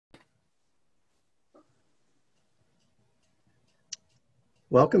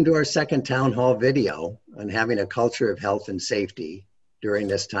Welcome to our second town hall video on having a culture of health and safety during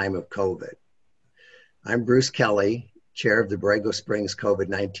this time of COVID. I'm Bruce Kelly, chair of the Borrego Springs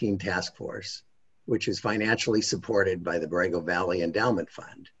COVID-19 Task Force, which is financially supported by the Borrego Valley Endowment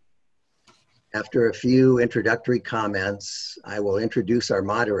Fund. After a few introductory comments, I will introduce our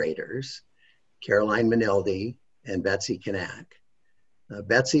moderators, Caroline Manildi and Betsy Kanak.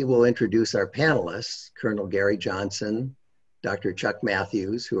 Betsy will introduce our panelists, Colonel Gary Johnson, Dr. Chuck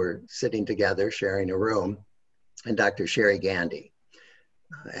Matthews, who are sitting together sharing a room, and Dr. Sherry Gandy.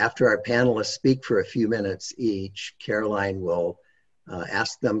 After our panelists speak for a few minutes each, Caroline will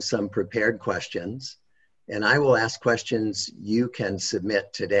ask them some prepared questions, and I will ask questions you can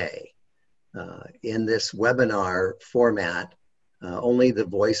submit today. In this webinar format, only the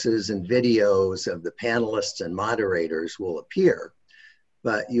voices and videos of the panelists and moderators will appear,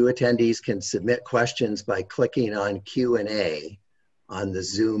 but you attendees can submit questions by clicking on Q&A on the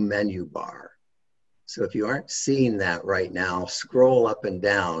Zoom menu bar. So if you aren't seeing that right now, scroll up and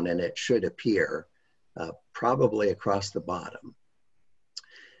down and it should appear probably across the bottom.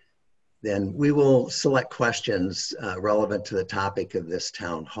 Then we will select questions relevant to the topic of this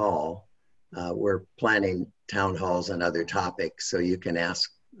town hall. We're planning town halls on other topics, so you can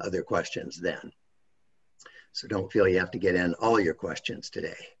ask other questions then. So don't feel you have to get in all your questions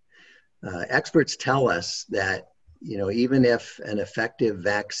today. Experts tell us that, even if an effective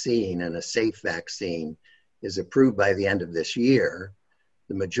vaccine and a safe vaccine is approved by the end of this year,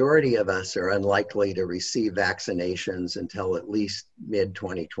 the majority of us are unlikely to receive vaccinations until at least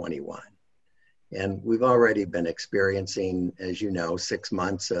mid-2021. And we've already been experiencing, as you know, 6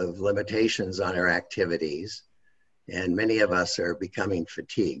 months of limitations on our activities, and many of us are becoming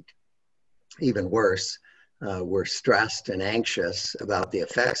fatigued. Even worse, we're stressed and anxious about the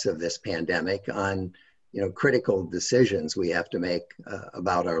effects of this pandemic on, critical decisions we have to make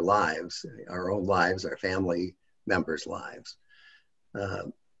about our lives, our own lives, our family members' lives.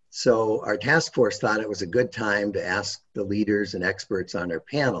 So our task force thought it was a good time to ask the leaders and experts on our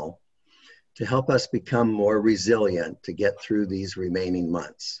panel to help us become more resilient to get through these remaining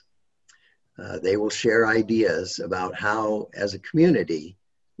months. They will share ideas about how, as a community,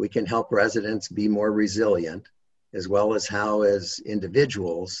 we can help residents be more resilient, as well as how, as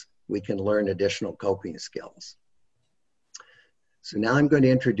individuals, we can learn additional coping skills. So now I'm going to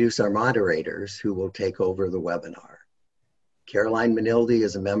introduce our moderators who will take over the webinar. Caroline Manildi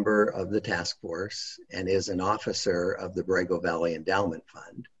is a member of the task force and is an officer of the Borrego Valley Endowment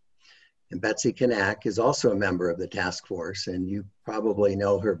Fund. And Betsy Kanak is also a member of the task force, and you probably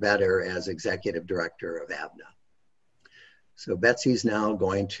know her better as executive director of ABNA. So Betsy's now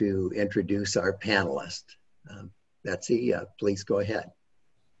going to introduce our panelists. Betsy, please go ahead.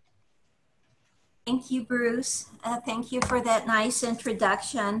 Thank you, Bruce. Thank you for that nice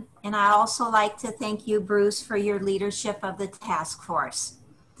introduction. And I also like to thank you, Bruce, for your leadership of the task force.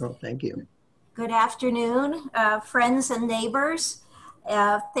 Well, thank you. Good afternoon, friends and neighbors.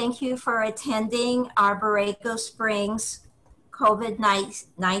 Thank you for attending our Borrego Springs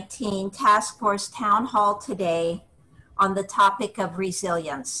COVID-19 Task Force Town Hall today on the topic of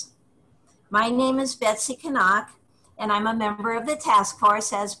resilience. My name is Betsy Kanak, and I'm a member of the task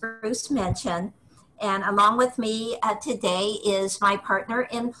force, as Bruce mentioned. And along with me today is my partner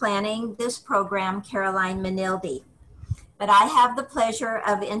in planning this program, Caroline Manildi. But I have the pleasure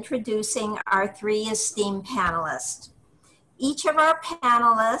of introducing our three esteemed panelists. Each of our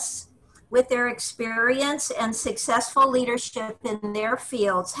panelists, with their experience and successful leadership in their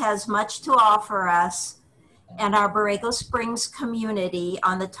fields, has much to offer us and our Borrego Springs community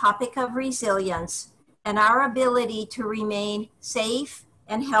on the topic of resilience and our ability to remain safe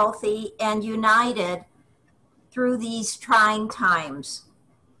and healthy and united through these trying times.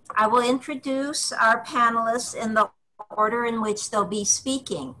 I will introduce our panelists in the order in which they'll be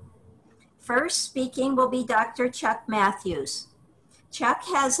speaking. First speaking will be Dr. Chuck Matthews. Chuck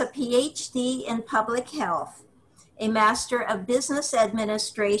has a PhD in public health, a Master of Business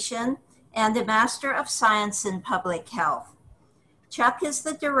Administration, and a Master of Science in Public Health. Chuck is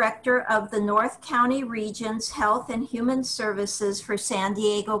the director of the North County Region's Health and Human Services for San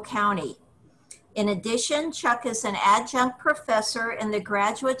Diego County. In addition, Chuck is an adjunct professor in the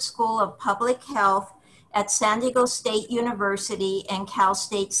Graduate School of Public Health at San Diego State University and Cal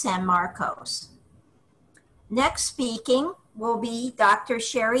State San Marcos. Next speaking will be Dr.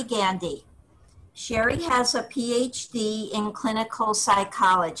 Sherry Gandy. Sherry has a PhD in clinical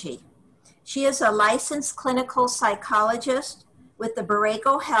psychology. She is a licensed clinical psychologist with the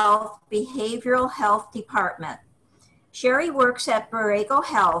Borrego Health Behavioral Health Department. Sherry works at Borrego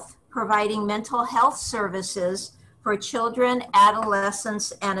Health, providing mental health services for children,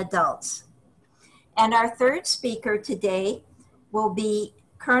 adolescents, and adults. And our third speaker today will be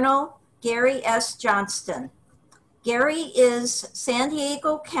Colonel Gary S. Johnston. Gary is San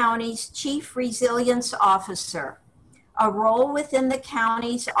Diego County's Chief Resilience Officer, a role within the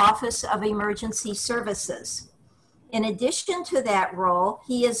county's Office of Emergency Services. In addition to that role,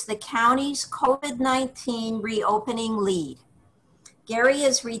 he is the county's COVID-19 reopening lead. Gary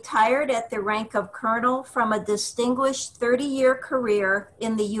is retired at the rank of colonel from a distinguished 30-year career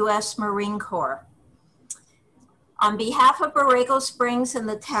in the U.S. Marine Corps. On behalf of Borrego Springs and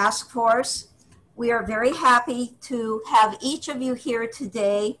the task force, we are very happy to have each of you here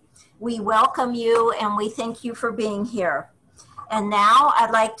today. We welcome you and we thank you for being here. And now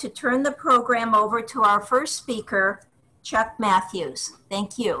I'd like to turn the program over to our first speaker, Chuck Matthews.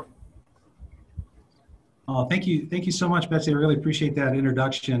 Thank you. Thank you so much, Betsy. I really appreciate that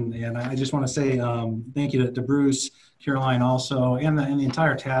introduction. And I just want to say thank you to Bruce, Caroline also, and the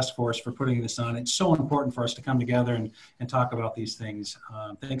entire task force for putting this on. It's so important for us to come together and talk about these things.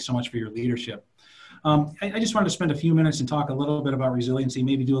 Thanks so much for your leadership. I just wanted to spend a few minutes and talk a little bit about resiliency,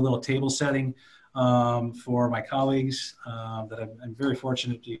 maybe do a little table setting for my colleagues that I'm very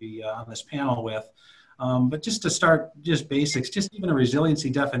fortunate to be on this panel with. But just to start, just basics, just even a resiliency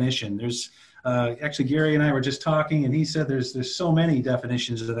definition. There's actually Gary and I were just talking, and he said there's so many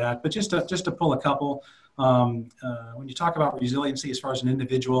definitions of that. But just to pull a couple, when you talk about resiliency as far as an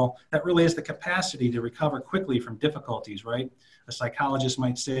individual, that really is the capacity to recover quickly from difficulties, right? A psychologist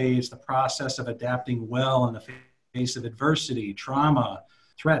might say it's the process of adapting well in the face of adversity, trauma,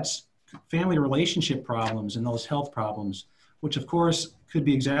 threats, family relationship problems, and those health problems, which of course could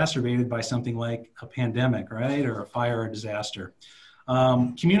be exacerbated by something like a pandemic, right? Or a fire or disaster.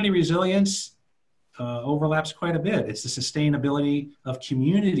 Community resilience overlaps quite a bit. It's the sustainability of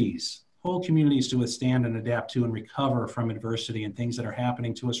communities, whole communities, to withstand and adapt to and recover from adversity and things that are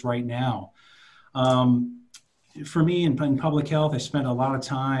happening to us right now. For me in public health, I spent a lot of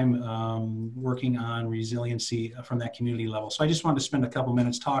time working on resiliency from that community level. So I just wanted to spend a couple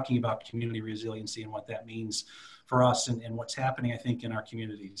minutes talking about community resiliency and what that means for us and what's happening, I think, in our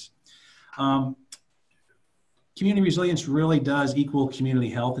communities. Community resilience really does equal community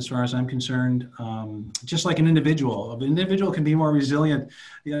health as far as I'm concerned. Just like an individual can be more resilient,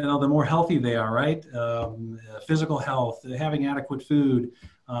 the more healthy they are, right? Physical health, having adequate food,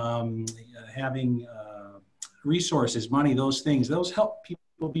 having resources, money, those things, those help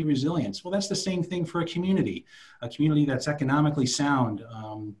people be resilient. Well, that's the same thing for a community that's economically sound,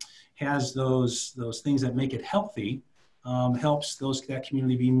 has those things that make it healthy, helps that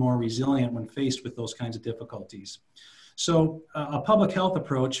community be more resilient when faced with those kinds of difficulties. So a public health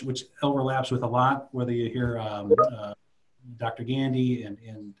approach, which overlaps with a lot, whether you hear Dr. Gandy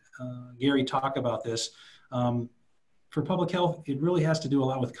and Gary talk about this, for public health, it really has to do a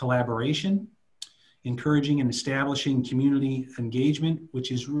lot with collaboration, encouraging and establishing community engagement,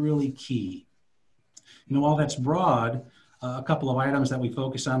 which is really key. While that's broad, a couple of items that we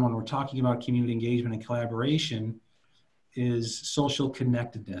focus on when we're talking about community engagement and collaboration is social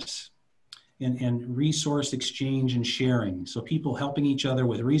connectedness and resource exchange and sharing. So people helping each other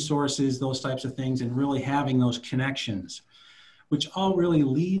with resources, those types of things, and really having those connections, which all really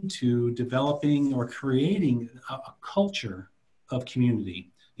lead to developing or creating a culture of community,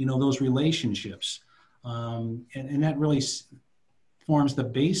 those relationships. And that really forms the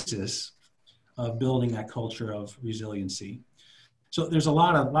basis of building that culture of resiliency. So there's a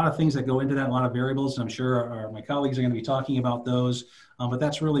lot of things that go into that, a lot of variables, and I'm sure my colleagues are going to be talking about those, but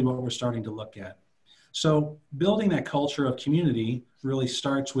that's really what we're starting to look at. So building that culture of community really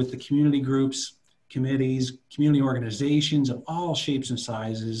starts with the community groups, committees, community organizations of all shapes and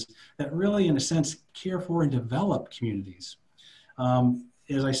sizes that really, in a sense, care for and develop communities.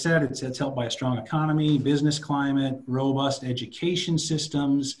 As I said, it's helped by a strong economy, business climate, robust education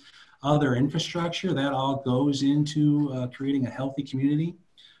systems, other infrastructure. That all goes into creating a healthy community.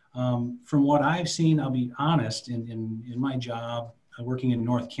 From what I've seen, I'll be honest, in my job, working in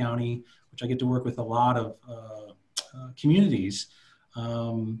North County, which I get to work with a lot of communities,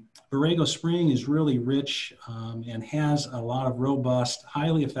 Borrego Spring is really rich and has a lot of robust,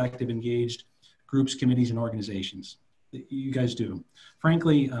 highly effective, engaged groups, committees, and organizations. You guys do.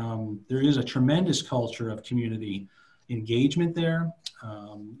 Frankly, there is a tremendous culture of community engagement there.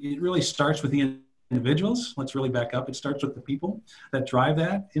 It really starts with the individuals. Let's really back up. It starts with the people that drive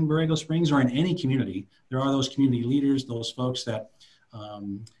that in Borrego Springs or in any community. There are those community leaders, those folks that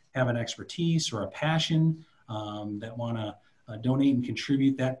have an expertise or a passion that want to donate and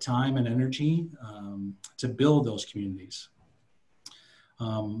contribute that time and energy to build those communities.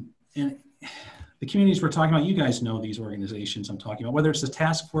 And the communities we're talking about, you guys know these organizations I'm talking about, whether it's the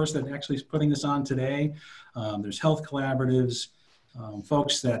task force that actually is putting this on today, there's health collaboratives,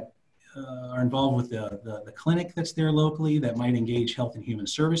 folks that are involved with the clinic that's there locally that might engage Health and Human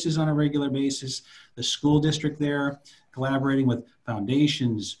Services on a regular basis, the school district there, collaborating with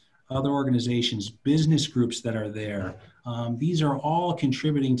foundations, other organizations, business groups that are there. These are all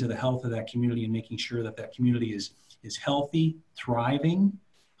contributing to the health of that community and making sure that that community is healthy, thriving,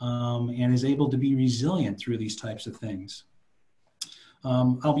 and is able to be resilient through these types of things.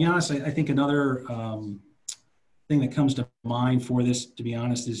 I'll be honest, I think another thing that comes to mind for this, to be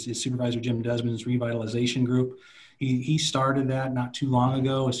honest, is Supervisor Jim Desmond's revitalization group. He started that not too long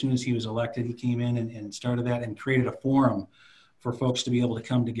ago. As soon as he was elected, he came in and started that and created a forum for folks to be able to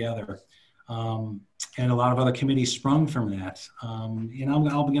come together. And a lot of other committees sprung from that. And I'm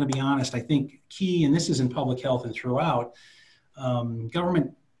going to be honest, I think key, and this is in public health and throughout,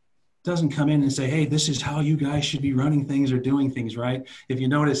 government doesn't come in and say, hey, this is how you guys should be running things or doing things, right? If you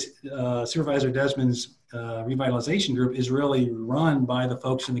notice, Supervisor Desmond's revitalization group is really run by the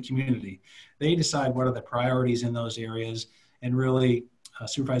folks in the community. They decide what are the priorities in those areas, and really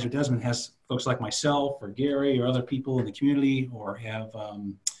Supervisor Desmond has folks like myself or Gary or other people in the community, or have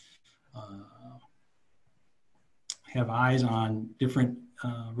eyes on different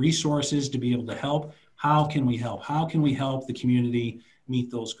resources to be able to help. How can we help? How can we help the community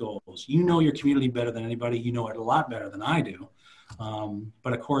meet those goals? You know your community better than anybody. You know it a lot better than I do.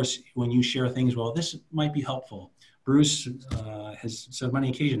 But of course, when you share things, well, this might be helpful. Bruce has said on many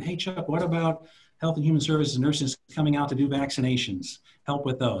occasions, hey, Chuck, what about Health and Human Services nurses coming out to do vaccinations? Help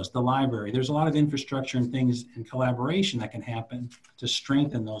with those. The library. There's a lot of infrastructure and things and collaboration that can happen to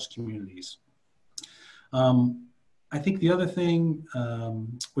strengthen those communities. I think the other thing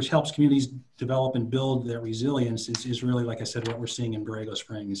which helps communities develop and build their resilience is really, like I said, what we're seeing in Borrego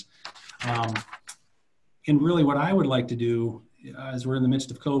Springs. And really what I would like to do, as we're in the midst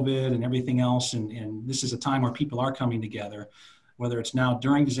of COVID and everything else, and this is a time where people are coming together, whether it's now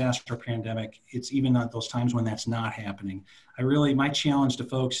during disaster or pandemic, it's even not those times when that's not happening. My challenge to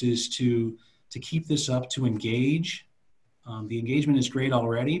folks is to keep this up, to engage. The engagement is great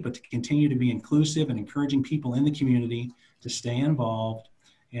already, but to continue to be inclusive and encouraging people in the community to stay involved.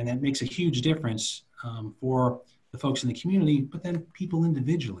 And that makes a huge difference for the folks in the community, but then people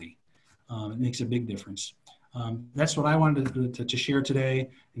individually. It makes a big difference. That's what I wanted to share today,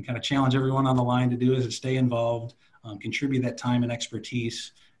 and kind of challenge everyone on the line to do, is to stay involved, contribute that time and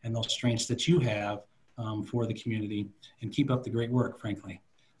expertise and those strengths that you have for the community, and keep up the great work, frankly.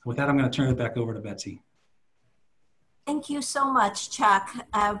 With that, I'm going to turn it back over to Betsy. Thank you so much, Chuck.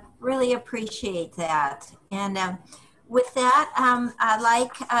 I really appreciate that. And with that, I'd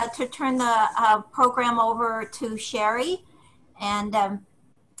like to turn the program over to Sherry. And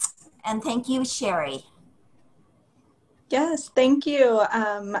thank you, Sherry. Yes, thank you.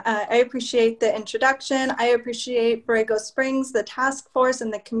 I appreciate the introduction. I appreciate Borrego Springs, the task force,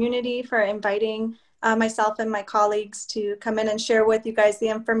 and the community for inviting myself and my colleagues to come in and share with you guys the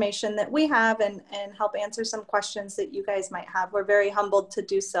information that we have and help answer some questions that you guys might have. We're very humbled to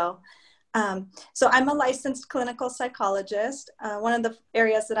do so. So I'm a licensed clinical psychologist. One of the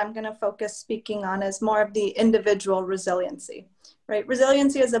areas that I'm going to focus speaking on is more of the individual resiliency, right?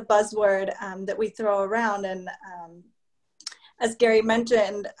 Resiliency is a buzzword that we throw around, and as Gary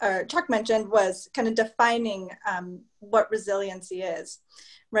mentioned, or Chuck mentioned, was kind of defining what resiliency is,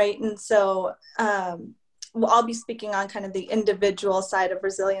 right? And so I'll be speaking on kind of the individual side of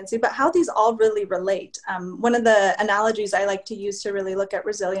resiliency, but how these all really relate. One of the analogies I like to use to really look at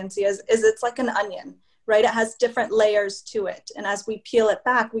resiliency is it's like an onion, right? It has different layers to it. And as we peel it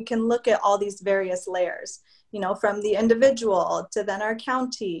back, we can look at all these various layers, you know, from the individual to then our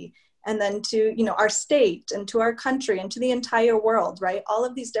county, and then to, you know, our state and to our country and to the entire world, right? All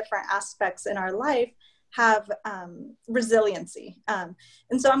of these different aspects in our life have resiliency. And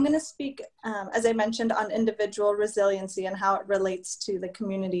so I'm going to speak, as I mentioned, on individual resiliency and how it relates to the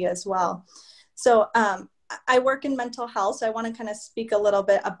community as well. So I work in mental health, so I want to kind of speak a little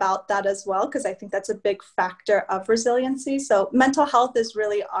bit about that as well, because I think that's a big factor of resiliency. So mental health is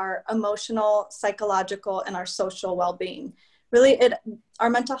really our emotional, psychological, and our social well-being. Really, our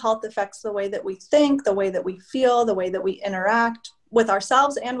mental health affects the way that we think, the way that we feel, the way that we interact with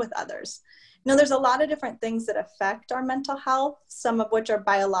ourselves and with others. You know, there's a lot of different things that affect our mental health, some of which are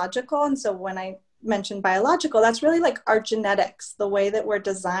biological. And so when I mention biological, that's really like our genetics, the way that we're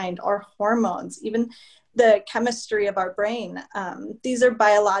designed, our hormones, even the chemistry of our brain. These are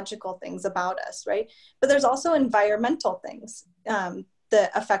biological things about us, right? But there's also environmental things.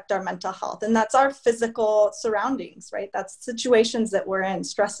 that affect our mental health. And that's our physical surroundings, right? That's situations that we're in,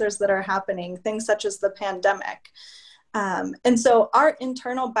 stressors that are happening, things such as the pandemic. And so our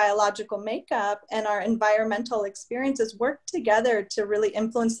internal biological makeup and our environmental experiences work together to really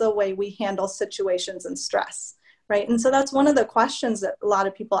influence the way we handle situations and stress, right? And so that's one of the questions that a lot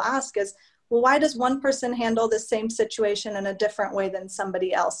of people ask is, well, why does one person handle the same situation in a different way than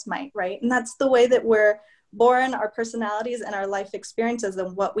somebody else might, right? And that's the way that we're born, our personalities and our life experiences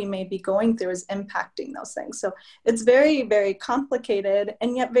and what we may be going through is impacting those things. So it's very, very complicated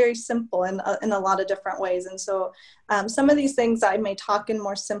and yet very simple in a lot of different ways. And so some of these things I may talk in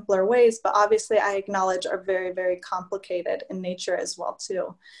more simpler ways, but obviously I acknowledge are very, very complicated in nature as well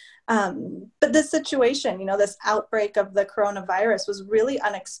too. But this situation, you know, this outbreak of the coronavirus was really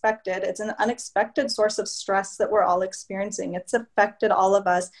unexpected. It's an unexpected source of stress that we're all experiencing. It's affected all of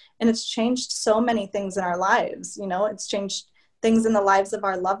us, and it's changed so many things in our lives. You know, it's changed things in the lives of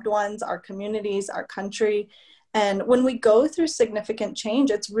our loved ones, our communities, our country. And when we go through significant change,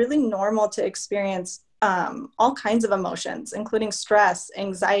 it's really normal to experience all kinds of emotions, including stress,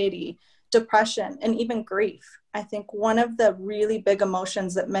 anxiety, depression, and even grief. I think one of the really big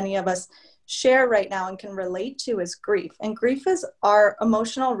emotions that many of us share right now and can relate to is grief. And grief is our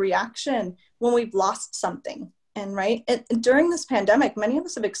emotional reaction when we've lost something. And during this pandemic, many of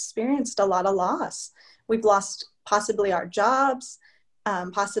us have experienced a lot of loss. We've lost possibly our jobs,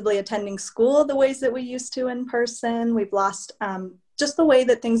 possibly attending school the ways that we used to in person. We've lost just the way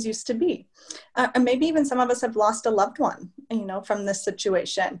that things used to be. And maybe even some of us have lost a loved one, you know, from this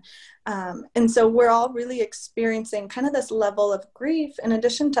situation. And so we're all really experiencing kind of this level of grief in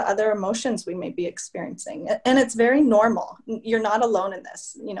addition to other emotions we may be experiencing. And it's very normal. You're not alone in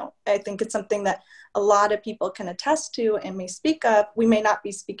this. You know, I think it's something that a lot of people can attest to and may speak of. We may not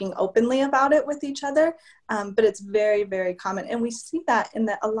be speaking openly about it with each other, but it's very, very common. And we see that in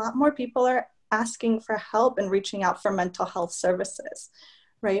that a lot more people are asking for help and reaching out for mental health services,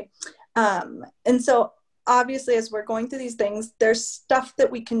 right? And so obviously, as we're going through these things, there's stuff that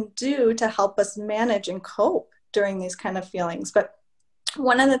we can do to help us manage and cope during these kind of feelings. But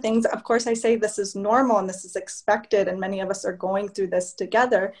one of the things, of course, I say this is normal and this is expected, and many of us are going through this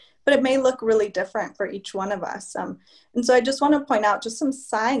together, but it may look really different for each one of us. And so I just want to point out just some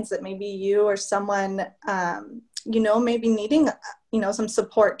signs that maybe you or someone, you know, may be needing, you know, some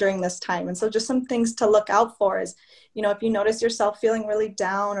support during this time. And so just some things to look out for is, you know, if you notice yourself feeling really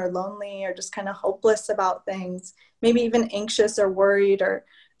down or lonely or just kind of hopeless about things, maybe even anxious or worried, or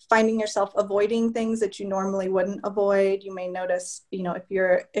finding yourself avoiding things that you normally wouldn't avoid. You may notice, you know, if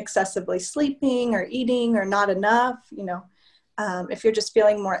you're excessively sleeping or eating or not enough, you know, if you're just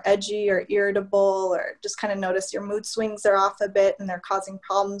feeling more edgy or irritable, or just kind of notice your mood swings are off a bit and they're causing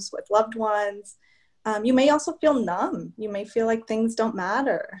problems with loved ones. You may also feel numb. You may feel like things don't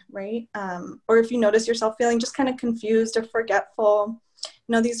matter, right? Or if you notice yourself feeling just kind of confused or forgetful,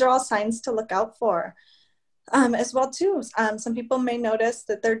 you know, these are all signs to look out for. As well too, some people may notice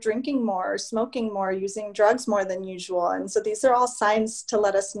that they're drinking more, or smoking more, using drugs more than usual. And so these are all signs to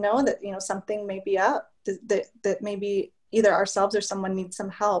let us know that, you know, something may be up, that maybe either ourselves or someone needs some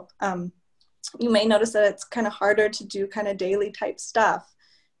help. You may notice that it's kind of harder to do kind of daily type stuff,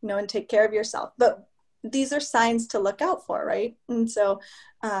 you know, and take care of yourself. But these are signs to look out for, right? And so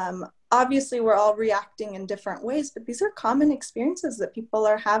obviously we're all reacting in different ways, but these are common experiences that people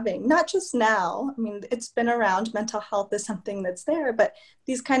are having, not just now. I mean, it's been around. Mental health is something that's there, but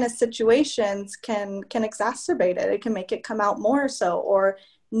these kind of situations can exacerbate it. It can make it come out more so, or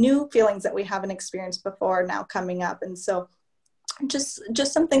new feelings that we haven't experienced before now coming up. And so just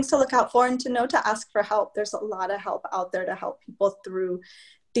some things to look out for and to know to ask for help. There's a lot of help out there to help people through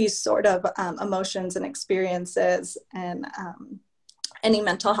these sort of emotions and experiences and any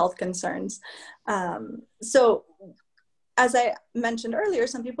mental health concerns. So as I mentioned earlier,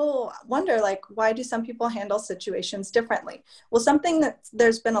 some people wonder, like, why do some people handle situations differently? Well, something that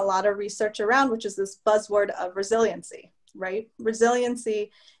there's been a lot of research around, which is this buzzword of resiliency, right?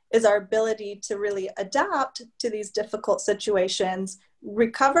 Resiliency is our ability to really adapt to these difficult situations,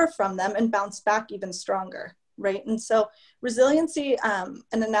 recover from them, and bounce back even stronger, right? And so resiliency, an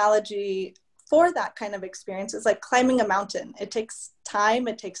analogy for that kind of experience is like climbing a mountain. It takes time,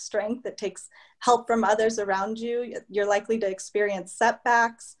 it takes strength, it takes help from others around you. You're likely to experience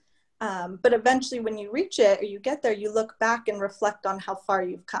setbacks, but eventually when you reach it or you get there, you look back and reflect on how far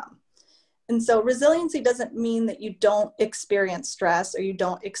you've come. And so resiliency doesn't mean that you don't experience stress or you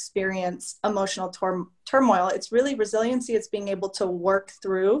don't experience emotional turmoil. It's really resiliency. It's being able to work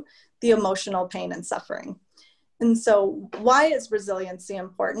through the emotional pain and suffering. And so why is resiliency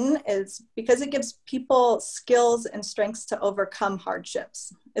important is because it gives people skills and strengths to overcome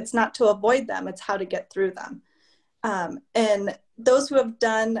hardships. It's not to avoid them, it's how to get through them. And those who have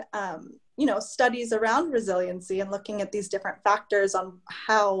done, studies around resiliency and looking at these different factors on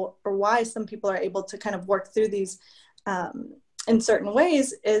how or why some people are able to kind of work through these in certain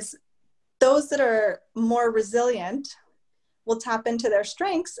ways, is those that are more resilient will tap into their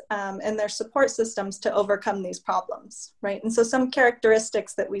strengths and their support systems to overcome these problems, right? And so some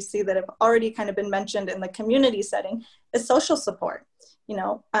characteristics that we see that have already kind of been mentioned in the community setting is social support.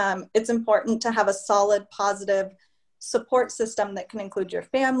 It's important to have a solid, positive support system that can include your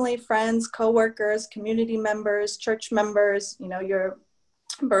family, friends, coworkers, community members, church members, your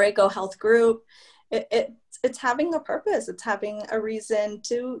Borrego health group. It's having a purpose. It's having a reason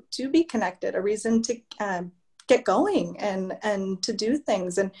to be connected, a reason to get going and to do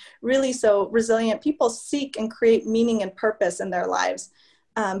things. And really, so resilient people seek and create meaning and purpose in their lives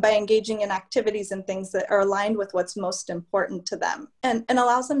by engaging in activities and things that are aligned with what's most important to them, and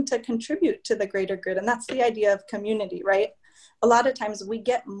allows them to contribute to the greater good. And that's the idea of community, right? A lot of times we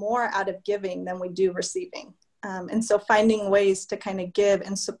get more out of giving than we do receiving. And so finding ways to kind of give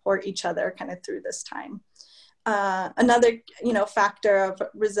and support each other kind of through this time. Another, factor of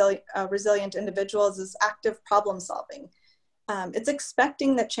resilient individuals is active problem solving. It's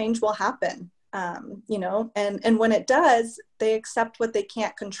expecting that change will happen, and when it does, they accept what they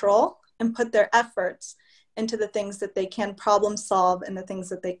can't control and put their efforts into the things that they can problem solve and the things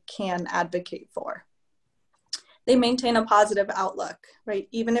that they can advocate for. They maintain a positive outlook, right?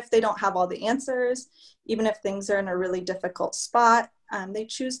 Even if they don't have all the answers, even if things are in a really difficult spot, they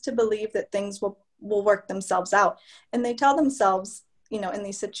choose to believe that things will work themselves out. And they tell themselves, in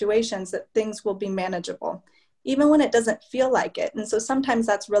these situations that things will be manageable, even when it doesn't feel like it. And so sometimes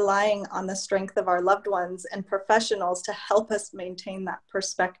that's relying on the strength of our loved ones and professionals to help us maintain that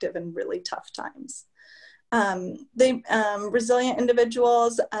perspective in really tough times. Resilient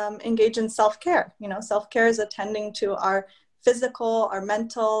individuals engage in self-care. Self-care is attending to our physical, our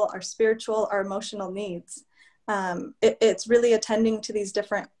mental, our spiritual, our emotional needs. It's really attending to these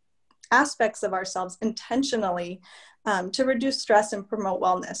different aspects of ourselves intentionally to reduce stress and promote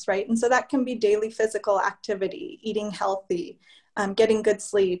wellness, right? And so that can be daily physical activity, eating healthy, getting good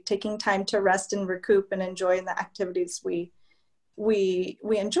sleep, taking time to rest and recoup and enjoying the activities we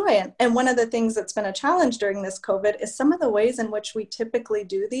enjoy. And one of the things that's been a challenge during this COVID is some of the ways in which we typically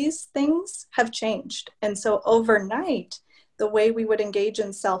do these things have changed. And so overnight, the way we would engage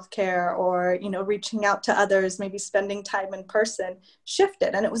in self-care or, reaching out to others, maybe spending time in person,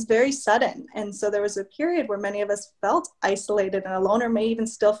 shifted, and it was very sudden. And so there was a period where many of us felt isolated and alone, or may even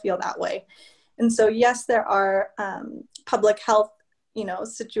still feel that way. And so, yes, there are public health,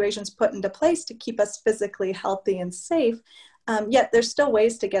 situations put into place to keep us physically healthy and safe. Yet there's still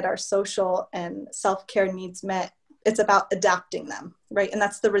ways to get our social and self-care needs met. It's about adapting them, right? And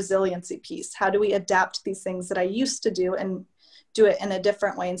that's the resiliency piece. How do we adapt these things that I used to do and do it in a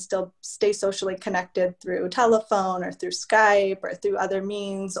different way and still stay socially connected through telephone or through Skype or through other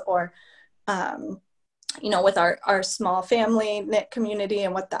means, or, with our small family knit community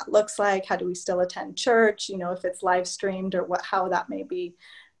and what that looks like? How do we still attend church, if it's live streamed, or how that may be?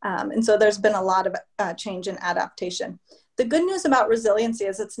 And so there's been a lot of change and adaptation. The good news about resiliency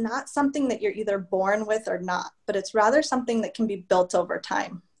is it's not something that you're either born with or not, but it's rather something that can be built over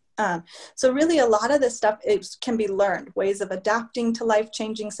time. So really a lot of this stuff can be learned, ways of adapting to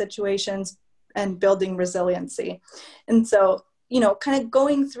life-changing situations and building resiliency. And so, kind of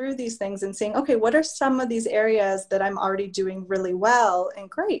going through these things and saying, okay, what are some of these areas that I'm already doing really well? And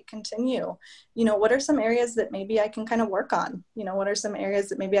great, continue. What are some areas that maybe I can kind of work on? What are some areas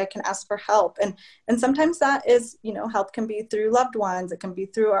that maybe I can ask for help? And sometimes that is, help can be through loved ones. It can be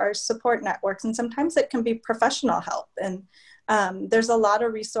through our support networks. And sometimes it can be professional help. And there's a lot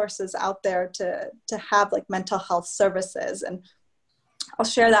of resources out there to have like mental health services. And I'll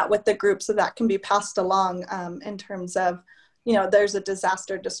share that with the group so that can be passed along in terms of, there's a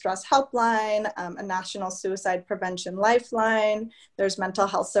disaster distress helpline, a national suicide prevention lifeline, there's mental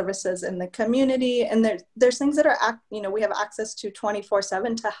health services in the community, and there's things that are, we have access to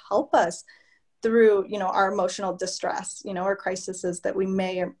 24/7 to help us through, our emotional distress, or crises that we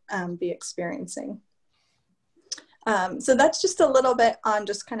may be experiencing. So that's just a little bit on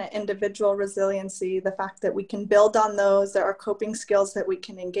just kind of individual resiliency, the fact that we can build on those. There are coping skills that we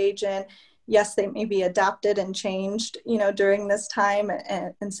can engage in. Yes, they may be adapted and changed, during this time.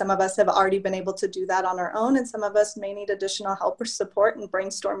 And some of us have already been able to do that on our own. And some of us may need additional help or support and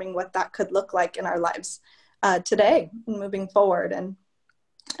brainstorming what that could look like in our lives today and moving forward. And,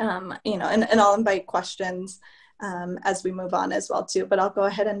 and I'll invite questions as we move on as well too. But I'll go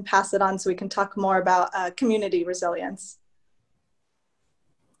ahead and pass it on so we can talk more about community resilience.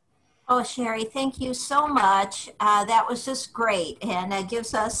 Oh, Sherry, thank you so much. That was just great, and it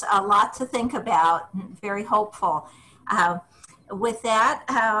gives us a lot to think about. Very hopeful. With that,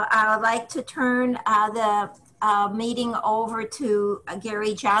 I would like to turn the meeting over to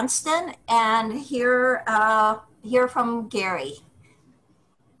Gary Johnston and hear from Gary.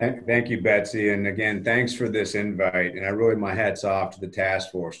 Thank you, Betsy. And again, thanks for this invite. And I really, my hat's off to the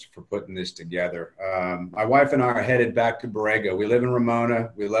task force for putting this together. My wife and I are headed back to Borrego. We live in Ramona.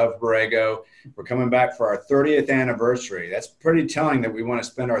 We love Borrego. We're coming back for our 30th anniversary. That's pretty telling that we want to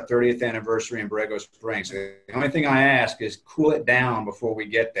spend our 30th anniversary in Borrego Springs. So the only thing I ask is cool it down before we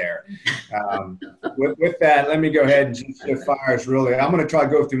get there. With that, let me go ahead and just shift fires really. I'm going to try to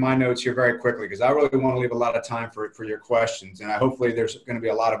go through my notes here very quickly because I really want to leave a lot of time for your questions. And hopefully there's going to be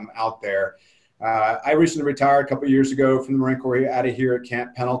a lot of them out there. I recently retired a couple of years ago from the Marine Corps out of here at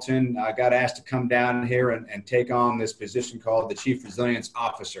Camp Pendleton. I got asked to come down here and take on this position called the Chief Resilience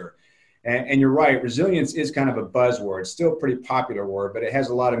Officer. And you're right, resilience is kind of a buzzword, still a pretty popular word, but it has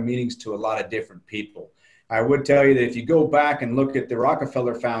a lot of meanings to a lot of different people. I would tell you that if you go back and look at the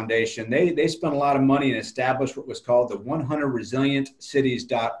Rockefeller Foundation, they spent a lot of money and established what was called the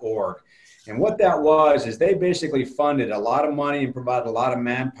 100resilientcities.org. And what that was is they basically funded a lot of money and provided a lot of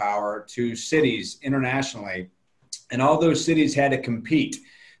manpower to cities internationally. And all those cities had to compete.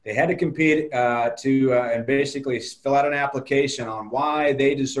 They had to compete and basically fill out an application on why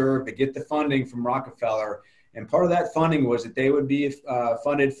they deserve to get the funding from Rockefeller. And part of that funding was that they would be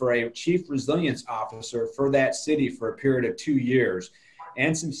funded for a chief resilience officer for that city for a period of 2 years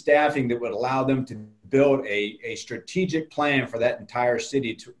and some staffing that would allow them to build a strategic plan for that entire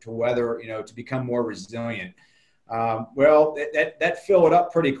city to weather, to become more resilient. Well, that filled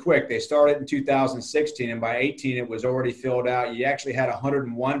up pretty quick. They started in 2016, and by 18, it was already filled out. You actually had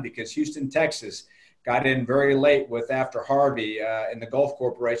 101 because Houston, Texas got in very late after Harvey, and the Gulf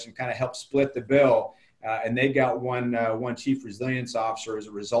Corporation kind of helped split the bill, and they got one chief resilience officer as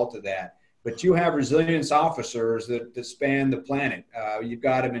a result of that. But you have resilience officers that span the planet. You've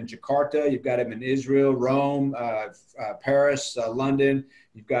got them in Jakarta, you've got them in Israel, Rome, Paris, London.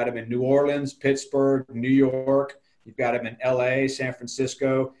 You've got them in New Orleans, Pittsburgh, New York. You've got them in LA, San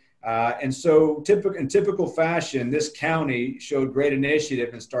Francisco. And so in typical fashion, this county showed great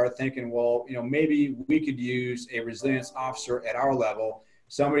initiative and started thinking, well, maybe we could use a resilience officer at our level,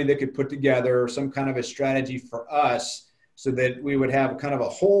 somebody that could put together some kind of a strategy for us so that we would have kind of a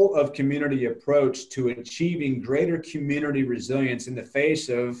whole of community approach to achieving greater community resilience in the face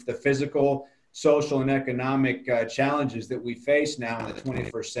of the physical, social, and economic challenges that we face now in the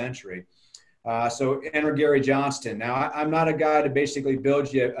 21st century. So enter Gary Johnston. Now, I'm not a guy to basically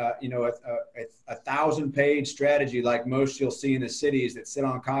build you, a 1,000-page strategy like most you'll see in the cities that sit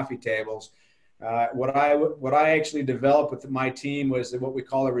on coffee tables. What I actually developed with my team was what we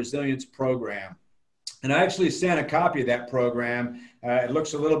call a resilience program. And I actually sent a copy of that program. It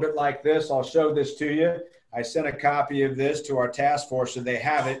looks a little bit like this. I'll show this to you. I sent a copy of this to our task force so they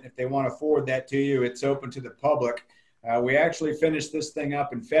have it. If they want to forward that to you, it's open to the public. We actually finished this thing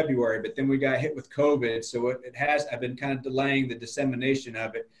up in February, but then we got hit with COVID. So I've been kind of delaying the dissemination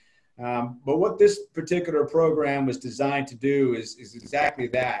of it. But what this particular program was designed to do is exactly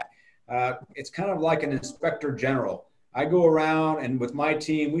that. It's kind of like an inspector general. I go around and with my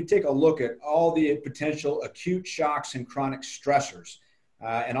team, we take a look at all the potential acute shocks and chronic stressors.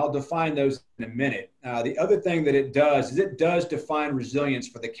 And I'll define those in a minute. The other thing that it does is it does define resilience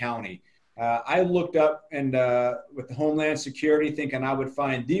for the county. I looked up and with the Homeland Security thinking I would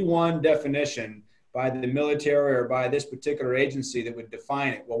find the one definition by the military or by this particular agency that would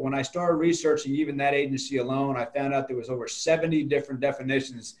define it. Well, when I started researching even that agency alone, I found out there was over 70 different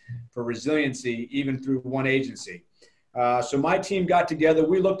definitions for resiliency, even through one agency. So my team got together,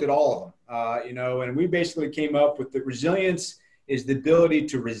 we looked at all of them, and we basically came up with the resilience is the ability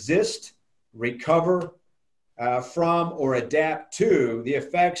to resist, recover from, or adapt to the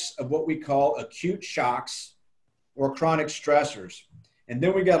effects of what we call acute shocks or chronic stressors. And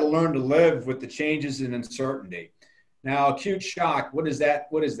then we got to learn to live with the changes and uncertainty. Now, acute shock, what is that?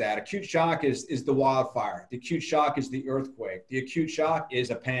 Acute shock is the wildfire. The acute shock is the earthquake. The acute shock is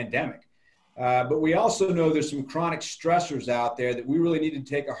a pandemic. But we also know there's some chronic stressors out there that we really need to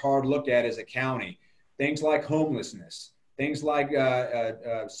take a hard look at as a county. Things like homelessness, things like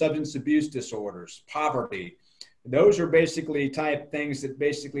substance abuse disorders, poverty. Those are basically type things that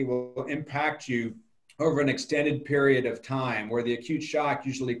basically will impact you over an extended period of time, where the acute shock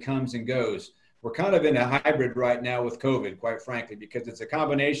usually comes and goes. We're kind of in a hybrid right now with COVID, quite frankly, because it's a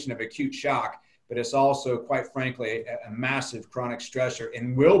combination of acute shock, but it's also, quite frankly, a massive chronic stressor,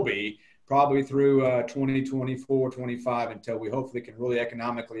 and will be probably through 2024, 25, until we hopefully can really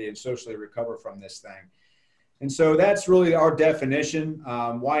economically and socially recover from this thing. And so that's really our definition.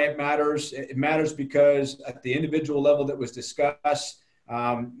 Why it matters. It matters because at the individual level that was discussed,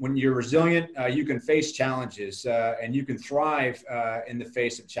 when you're resilient, you can face challenges and you can thrive in the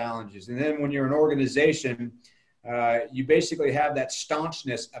face of challenges. And then when you're an organization, you basically have that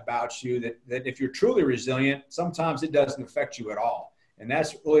staunchness about you that if you're truly resilient, sometimes it doesn't affect you at all. And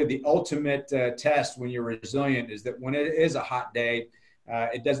that's really the ultimate test when you're resilient, is that when it is a hot day,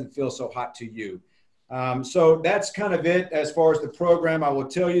 it doesn't feel so hot to you. So that's kind of it as far as the program. I will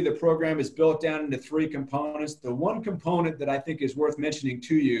tell you the program is built down into 3 components. The one component that I think is worth mentioning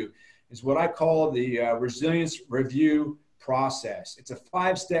to you is what I call the resilience review process. It's a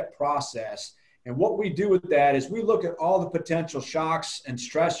 5-step process. And what we do with that is we look at all the potential shocks and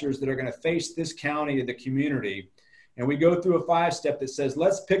stressors that are going to face this county or the community. And we go through a 5-step that says,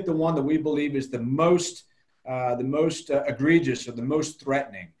 let's pick the one that we believe is the most egregious or the most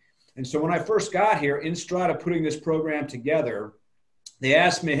threatening. And so when I first got here, in strata putting this program together, they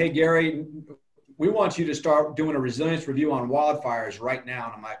asked me, hey, Gary, we want you to start doing a resilience review on wildfires right now.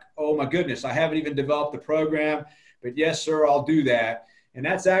 And I'm like, oh, my goodness, I haven't even developed the program. But yes, sir, I'll do that. And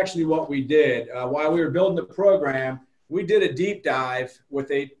that's actually what we did. While we were building the program, we did a deep dive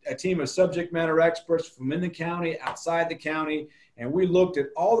with a team of subject matter experts from in the county, outside the county, and we looked at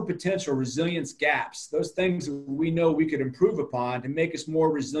all the potential resilience gaps, those things we know we could improve upon to make us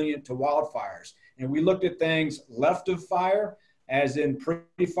more resilient to wildfires. And we looked at things left of fire, as in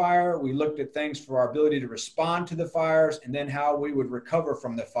pre-fire. We looked at things for our ability to respond to the fires, and then how we would recover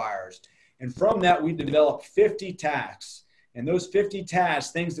from the fires. And from that, we developed 50 tasks. And those 50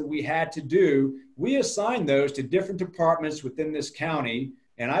 tasks, things that we had to do, we assigned those to different departments within this county.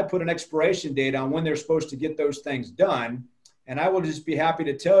 And I put an expiration date on when they're supposed to get those things done. And I will just be happy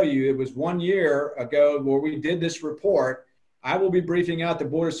to tell you, it was 1 year ago where we did this report. I will be briefing out the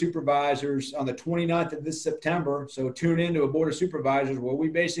Board of Supervisors on the 29th of this September. So tune into a Board of Supervisors where we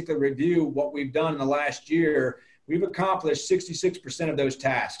basically review what we've done in the last year. We've accomplished 66% of those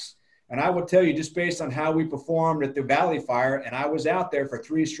tasks. And I will tell you, just based on how we performed at the Valley Fire, and I was out there for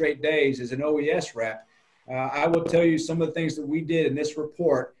 3 straight days as an OES rep, I will tell you some of the things that we did in this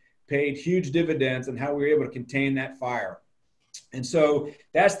report paid huge dividends on how we were able to contain that fire. And so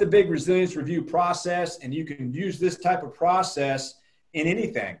that's the big resilience review process. And you can use this type of process in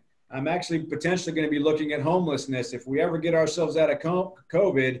anything. I'm actually potentially going to be looking at homelessness. If we ever get ourselves out of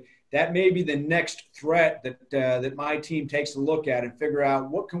COVID, that may be the next threat that my team takes a look at and figure out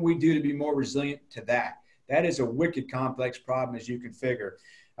what can we do to be more resilient to that. That is a wicked complex problem, as you can figure.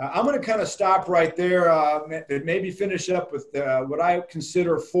 I'm going to kind of stop right there and maybe finish up with what I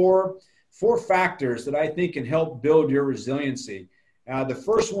consider four factors that I think can help build your resiliency. The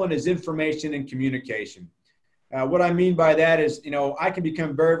first one is information and communication. What I mean by that is, I can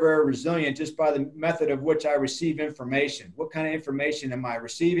become very, very resilient just by the method of which I receive information. What kind of information am I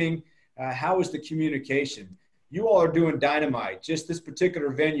receiving? How is the communication? You all are doing dynamite. Just this particular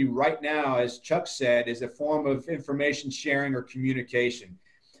venue right now, as Chuck said, is a form of information sharing or communication.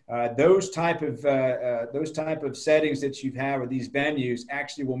 Those type of settings that you have, or these venues,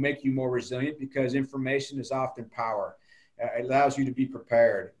 actually will make you more resilient because information is often power. It allows you to be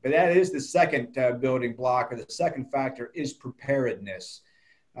prepared. But that is the second building block, or the second factor, is preparedness.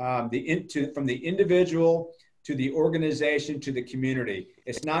 From the individual to the organization to the community.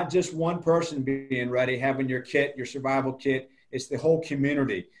 It's not just one person being ready, having your kit, your survival kit. It's the whole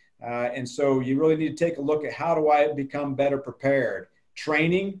community. And so you really need to take a look at, how do I become better prepared?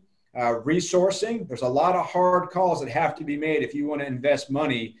 Training, resourcing. There's a lot of hard calls that have to be made if you want to invest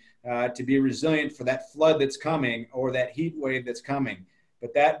money to be resilient for that flood that's coming or that heat wave that's coming.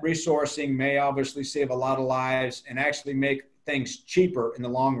 But that resourcing may obviously save a lot of lives and actually make things cheaper in the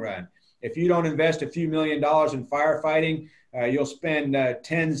long run. If you don't invest a few $1 million in firefighting, you'll spend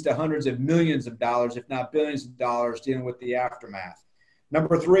tens to hundreds of millions of dollars, if not billions of dollars, dealing with the aftermath.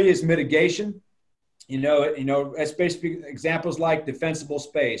 Number 3 is mitigation. That's basically examples like defensible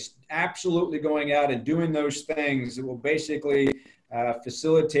space, absolutely going out and doing those things that will basically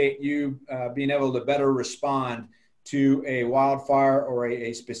facilitate you being able to better respond to a wildfire or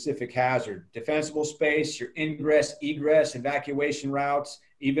a specific hazard. Defensible space, your ingress, egress, evacuation routes,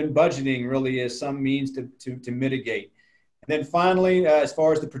 even budgeting really is some means to mitigate. And then finally, as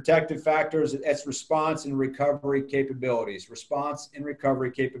far as the protective factors, it's response and recovery capabilities. Response and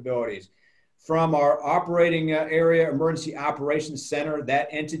recovery capabilities. from our operating area emergency operations center, that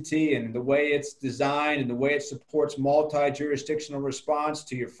entity and the way it's designed and the way it supports multi-jurisdictional response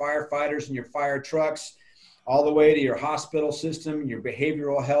to your firefighters and your fire trucks, all the way to your hospital system, your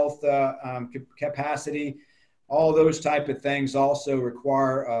behavioral health capacity. All those type of things also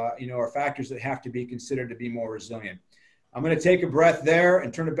require, are factors that have to be considered to be more resilient. I'm going to take a breath there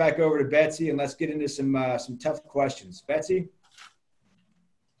and turn it back over to Betsy, and let's get into some tough questions. Betsy?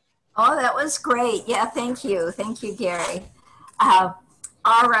 Oh, that was great. Yeah, thank you. Thank you, Gary. All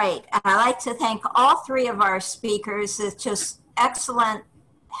right. I'd like to thank all three of our speakers. It's just excellent,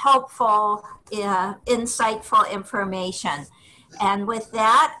 helpful, insightful information. And with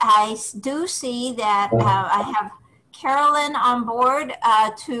that, I do see that I have Carolyn on board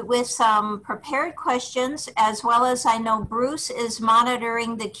with some prepared questions, as well as I know Bruce is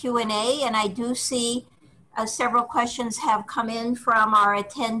monitoring the Q&A, and I do see several questions have come in from our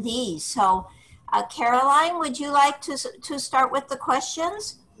attendees. So Caroline, would you like to start with the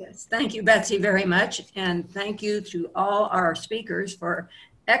questions? Yes, thank you, Betsy, very much. And thank you to all our speakers for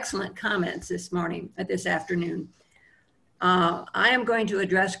excellent comments this afternoon. I am going to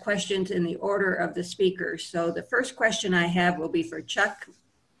address questions in the order of the speakers. So the first question I have will be for Chuck.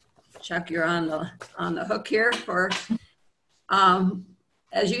 Chuck, you're on the hook here for,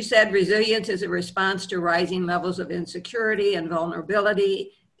 as you said, resilience is a response to rising levels of insecurity and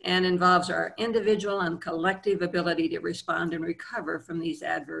vulnerability, and involves our individual and collective ability to respond and recover from these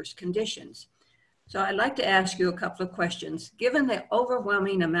adverse conditions. So I'd like to ask you a couple of questions. Given the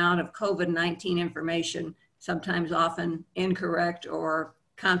overwhelming amount of COVID-19 information, sometimes often incorrect or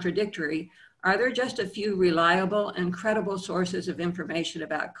contradictory, are there just a few reliable and credible sources of information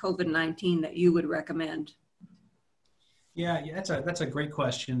about COVID-19 that you would recommend? Yeah, that's a great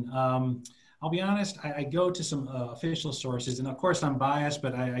question. I'll be honest, I go to some official sources, and of course I'm biased,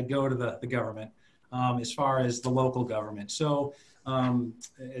 but I go to the government as far as the local government. So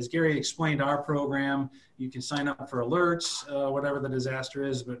as Gary explained our program, you can sign up for alerts, whatever the disaster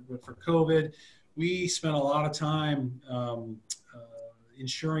is, but for COVID, we spent a lot of time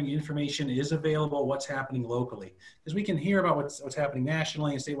ensuring information is available, what's happening locally. Because we can hear about what's happening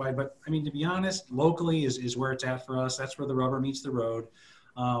nationally and statewide, but I mean, to be honest, locally is where it's at for us. That's where the rubber meets the road.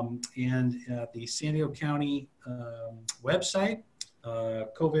 And the San Diego County website,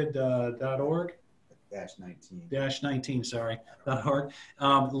 covid.org,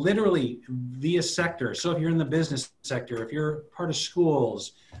 -19, literally via sector. So if you're in the business sector, if you're part of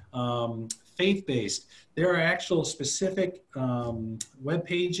schools, faith-based, there are actual specific web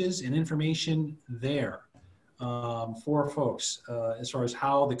pages and information there for folks as far as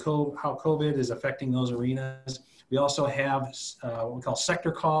how COVID is affecting those arenas. We also have what we call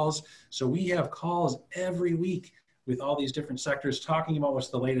sector calls. So we have calls every week with all these different sectors talking about what's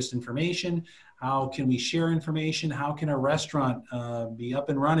the latest information, how can we share information, how can a restaurant be up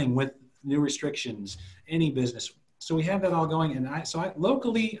and running with new restrictions, any business. So we have that all going, and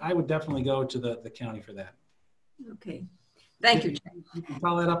locally, I would definitely go to the county for that. Okay, thank you. You can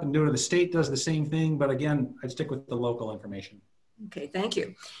follow that up and do it. The state does the same thing, but again, I'd stick with the local information. Okay, thank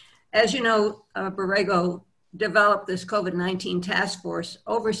you. As you know, Borrego developed this COVID-19 task force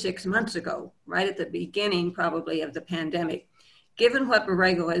over 6 months ago, right at the beginning probably of the pandemic. Given what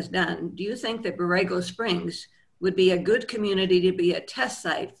Borrego has done, do you think that Borrego Springs would be a good community to be a test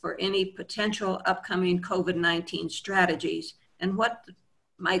site for any potential upcoming COVID-19 strategies? And what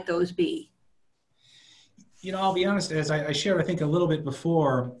might those be? You know, I'll be honest, as I shared, I think a little bit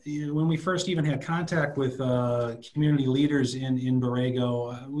before, when we first even had contact with community leaders in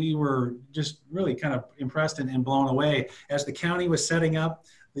Borrego, we were just really kind of impressed and blown away as the county was setting up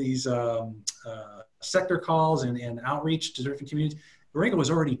these sector calls and outreach to different communities. Borrego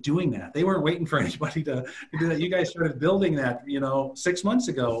was already doing that. They weren't waiting for anybody to do that. You guys started building that, 6 months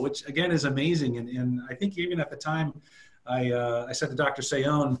ago, which again is amazing. And I think even at the time, I said to Dr.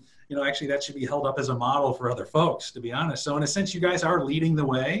 Sayone, actually that should be held up as a model for other folks, to be honest. So in a sense, you guys are leading the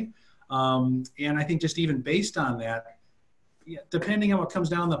way. And I think just even based on that, depending on what comes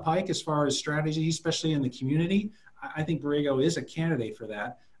down the pike as far as strategy, especially in the community, I think Borrego is a candidate for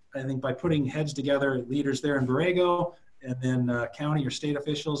that. I think by putting heads together, leaders there in Borrego, and then county or state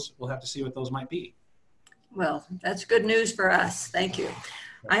officials, we'll have to see what those might be. Well, that's good news for us. Thank you.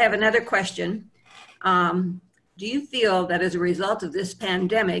 I have another question. Do you feel that as a result of this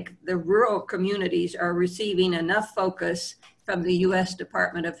pandemic, the rural communities are receiving enough focus from the U.S.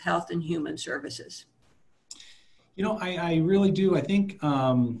 Department of Health and Human Services? I really do. I think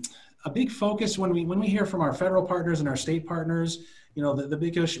a big focus when we hear from our federal partners and our state partners, you know, the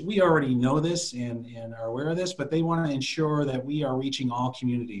big issue, we already know this and are aware of this, but they want to ensure that we are reaching all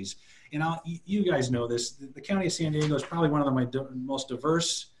communities. And you guys know this, the county of San Diego is probably one of the most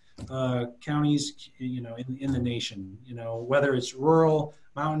diverse counties, you know, in the nation, you know, whether it's rural,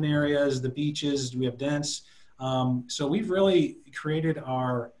 mountain areas, the beaches, we have dense. So we've really created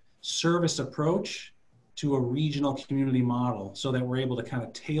our service approach to a regional community model so that we're able to kind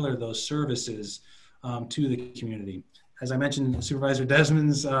of tailor those services to the community. As I mentioned, Supervisor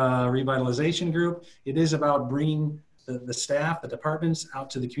Desmond's revitalization group, it is about bringing the staff, the departments out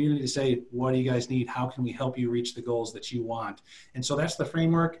to the community to say, what do you guys need? How can we help you reach the goals that you want? And so that's the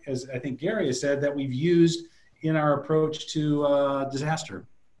framework, as I think Gary has said, that we've used in our approach to disaster.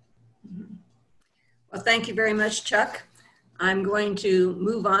 Well, thank you very much, Chuck. I'm going to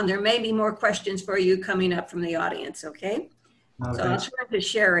move on. There may be more questions for you coming up from the audience, okay? So I'll turn to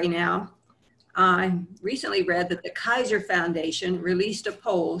Sherry now. I recently read that the Kaiser Foundation released a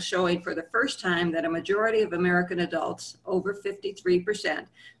poll showing for the first time that a majority of American adults, over 53%,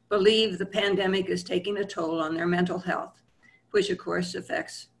 believe the pandemic is taking a toll on their mental health, which of course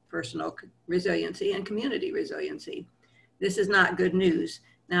affects personal resiliency and community resiliency. This is not good news.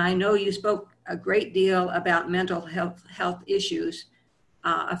 Now, I know you spoke a great deal about mental health issues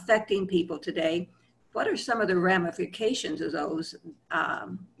affecting people today. What are some of the ramifications of those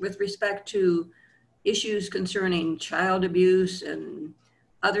with respect to issues concerning child abuse and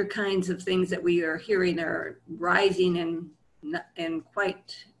other kinds of things that we are hearing are rising in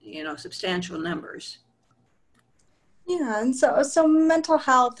quite, you know, substantial numbers? Yeah, and so mental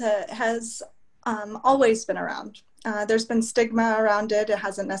health has always been around. There's been stigma around it. It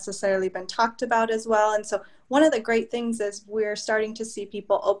hasn't necessarily been talked about as well. And so one of the great things is we're starting to see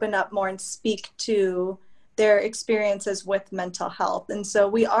people open up more and speak to their experiences with mental health. And so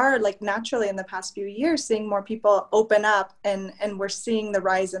we are, like, naturally in the past few years seeing more people open up, and we're seeing the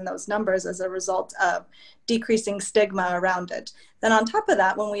rise in those numbers as a result of decreasing stigma around it. Then on top of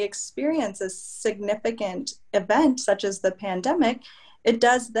that, when we experience a significant event such as the pandemic, it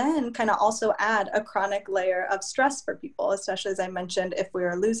does then kind of also add a chronic layer of stress for people, especially, as I mentioned, if we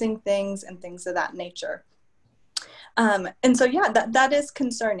are losing things and things of that nature. And so, yeah, that is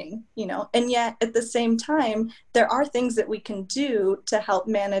concerning, you know, and yet at the same time, there are things that we can do to help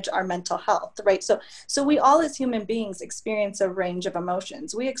manage our mental health, right? So we all as human beings experience a range of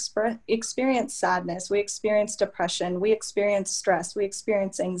emotions. We experience sadness, we experience depression, we experience stress, we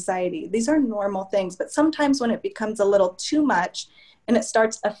experience anxiety. These are normal things, but sometimes when it becomes a little too much, and it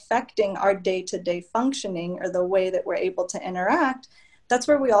starts affecting our day-to-day functioning or the way that we're able to interact, that's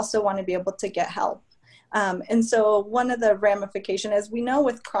where we also want to be able to get help. And so one of the ramifications, as we know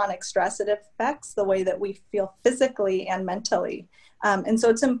with chronic stress, it affects the way that we feel physically and mentally. And so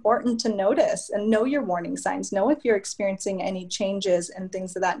it's important to notice and know your warning signs, know if you're experiencing any changes and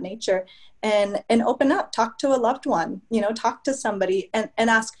things of that nature, and open up, talk to a loved one, you know, talk to somebody and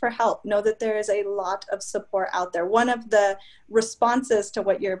ask for help. Know that there is a lot of support out there. One of the responses to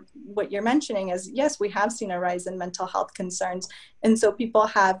what you're mentioning is, yes, we have seen a rise in mental health concerns. And so people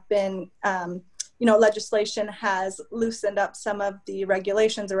have been, you know, legislation has loosened up some of the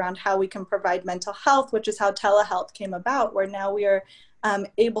regulations around how we can provide mental health, which is how telehealth came about, where now we are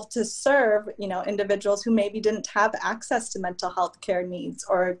able to serve, you know, individuals who maybe didn't have access to mental health care needs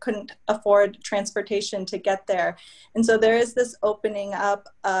or couldn't afford transportation to get there. And so there is this opening up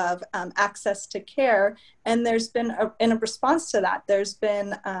of access to care. And there's been, in a response to that, there's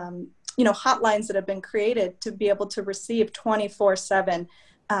been, you know, hotlines that have been created to be able to receive 24/7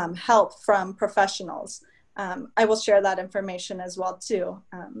 help from professionals. I will share that information as well too.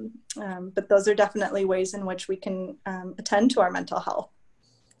 But those are definitely ways in which we can attend to our mental health.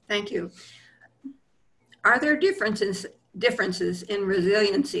 Thank you. Are there differences in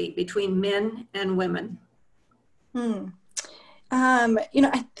resiliency between men and women? You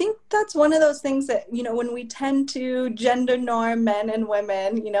know, I think that's one of those things that, you know, when we tend to gender norm men and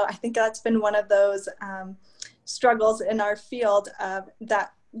women, you know, I think that's been one of those struggles in our field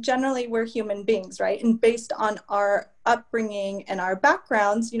that generally we're human beings, right? And based on our upbringing and our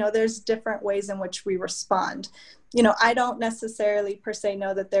backgrounds, you know, there's different ways in which we respond. You know, I don't necessarily per se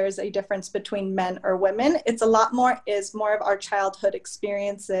know that there's a difference between men or women. It's a lot more of our childhood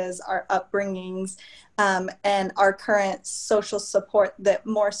experiences, our upbringings, and our current social support that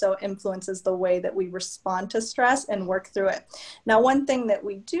more so influences the way that we respond to stress and work through it. Now, one thing that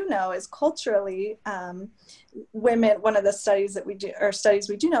we do know is culturally, women, one of the studies we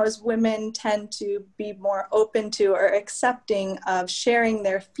do know is women tend to be more open to or accepting of sharing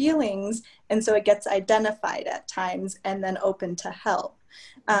their feelings. And so it gets identified at times and then open to help.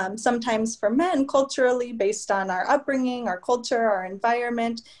 Sometimes for men, culturally, based on our upbringing, our culture, our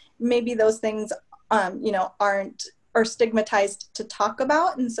environment, maybe those things, aren't or stigmatized to talk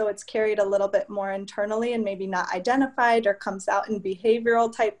about. And so it's carried a little bit more internally and maybe not identified or comes out in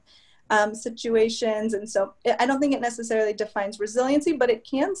behavioral type situations. And so I don't think it necessarily defines resiliency, but it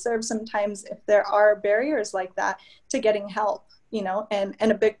can serve sometimes if there are barriers like that to getting help, and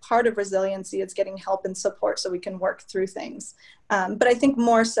a big part of resiliency is getting help and support so we can work through things. But I think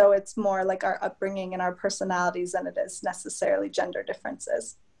more so it's more like our upbringing and our personalities than it is necessarily gender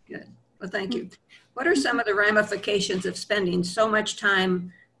differences. Good. Well, thank you. What are some of the ramifications of spending so much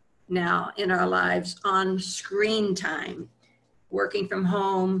time now in our lives on screen time, working from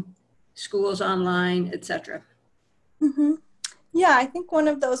home, schools online, etc.? Mm-hmm. Yeah, I think one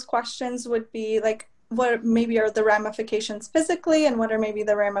of those questions would be like, what maybe are the ramifications physically and what are maybe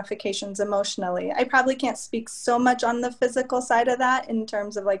the ramifications emotionally? I probably can't speak so much on the physical side of that in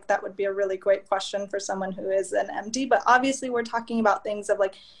terms of like, that would be a really great question for someone who is an MD, but obviously we're talking about things of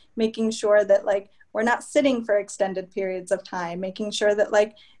like making sure that like we're not sitting for extended periods of time, making sure that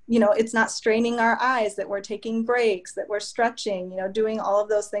like, it's not straining our eyes, that we're taking breaks, that we're stretching, doing all of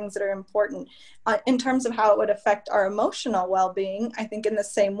those things that are important. In terms of how it would affect our emotional well-being, I think in the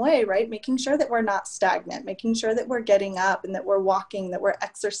same way, right? Making sure that we're not stagnant, making sure that we're getting up and that we're walking, that we're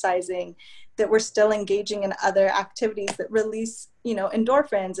exercising, that we're still engaging in other activities that release,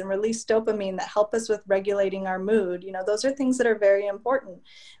 endorphins and release dopamine that help us with regulating our mood. Those are things that are very important.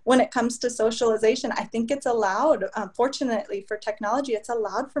 When it comes to socialization, I think it's allowed, fortunately for technology, it's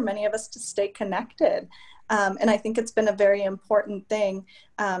allowed for many of us to stay connected. And I think it's been a very important thing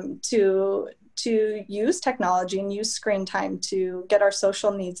to use technology and use screen time to get our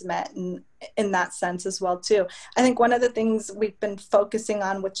social needs met in that sense as well too. I think one of the things we've been focusing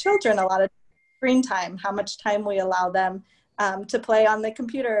on with children, a lot of screen time, how much time we allow them to play on the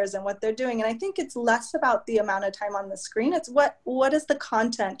computers and what they're doing. And I think it's less about the amount of time on the screen. It's what is the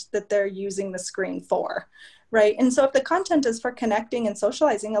content that they're using the screen for, right? And so if the content is for connecting and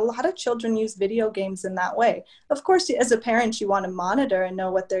socializing, a lot of children use video games in that way. Of course, as a parent, you want to monitor and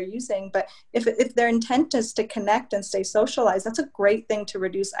know what they're using, but if their intent is to connect and stay socialized, that's a great thing to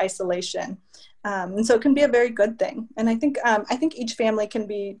reduce isolation. And so it can be a very good thing. And I think each family can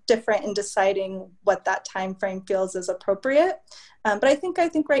be different in deciding what that time frame feels is appropriate. But I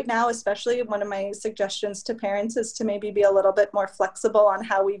think right now, especially one of my suggestions to parents is to maybe be a little bit more flexible on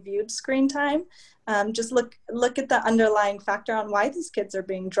how we viewed screen time. Just look at the underlying factor on why these kids are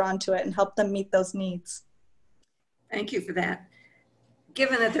being drawn to it and help them meet those needs. Thank you for that.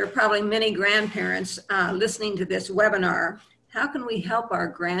 Given that there are probably many grandparents listening to this webinar, how can we help our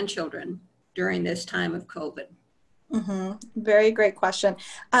grandchildren during this time of COVID? Mm-hmm. Very great question.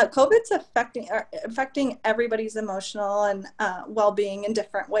 COVID's affecting everybody's emotional and well-being in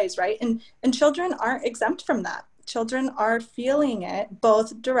different ways, right? And children aren't exempt from that. Children are feeling it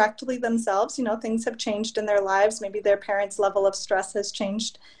both directly themselves, things have changed in their lives. Maybe their parents' level of stress has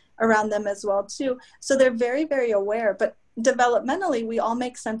changed around them as well too. So they're very, very aware, but developmentally, we all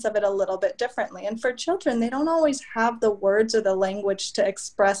make sense of it a little bit differently. And for children, they don't always have the words or the language to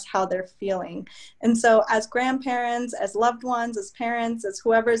express how they're feeling. And so as grandparents, as loved ones, as parents, as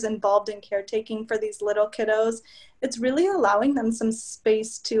whoever's involved in caretaking for these little kiddos, it's really allowing them some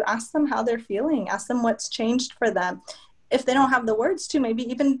space to ask them how they're feeling, ask them what's changed for them. If they don't have the words to, maybe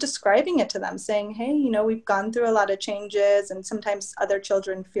even describing it to them, saying, hey, we've gone through a lot of changes and sometimes other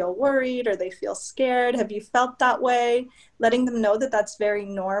children feel worried or they feel scared. Have you felt that way? Letting them know that that's very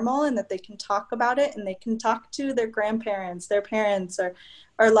normal and that they can talk about it and they can talk to their grandparents, their parents, or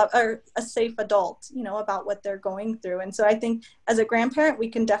a safe adult, about what they're going through. And so I think as a grandparent, we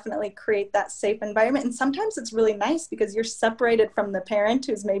can definitely create that safe environment. And sometimes it's really nice because you're separated from the parent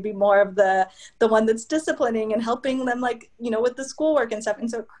who's maybe more of the one that's disciplining and helping them, with the schoolwork and stuff. And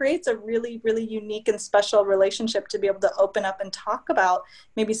so it creates a really, really unique and special relationship to be able to open up and talk about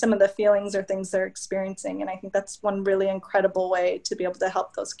maybe some of the feelings or things they're experiencing. And I think that's one really incredible way to be able to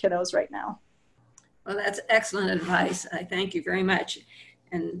help those kiddos right now. Well, that's excellent advice. I thank you very much.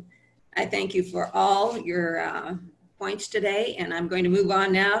 And I thank you for all your points today. And I'm going to move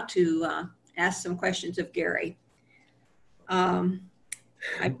on now to ask some questions of Gary.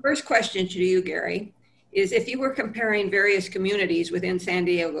 My first question to you, Gary, is if you were comparing various communities within San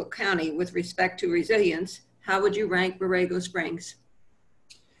Diego County with respect to resilience, how would you rank Borrego Springs?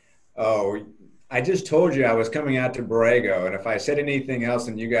 Oh, I just told you I was coming out to Borrego, and if I said anything else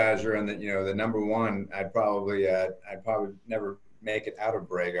and you guys are in the number one, I'd probably never make it out of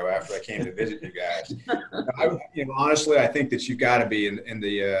Borrego after I came to visit you guys. Honestly, I think that you've got to be in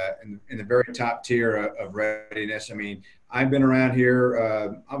the very top tier of readiness. I mean, I've been around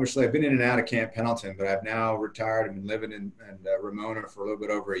here. Obviously, I've been in and out of Camp Pendleton, but I've now retired and been living in Ramona for a little bit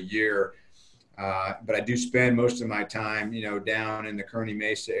over a year. But I do spend most of my time, down in the Kearney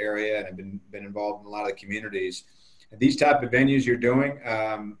Mesa area, and I've been involved in a lot of the communities. These type of venues you're doing,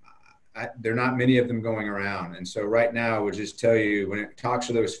 there are not many of them going around. And so right now, I would just tell you, when it talks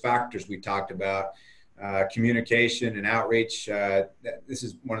to those factors we talked about, communication and outreach, this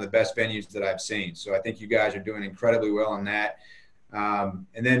is one of the best venues that I've seen. So I think you guys are doing incredibly well on that.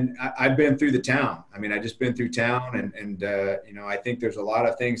 And then I've been through the town. I mean, I just been through town, and I think there's a lot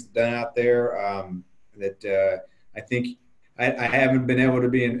of things done out there that I think I haven't been able to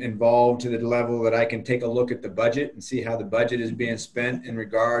be involved to the level that I can take a look at the budget and see how the budget is being spent in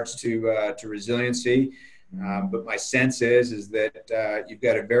regards to resiliency. But my sense is that you've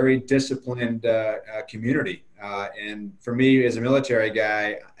got a very disciplined community. And for me, as a military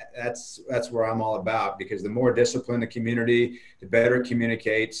guy, that's where I'm all about, because the more disciplined the community, the better it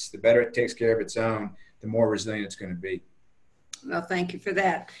communicates, the better it takes care of its own, the more resilient it's going to be. Well, thank you for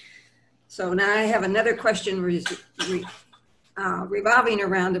that. So now I have another question revolving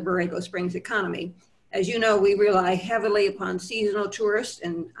around the Borrego Springs economy. As you know, we rely heavily upon seasonal tourists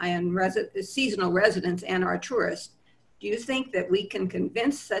and seasonal residents and our tourists. Do you think that we can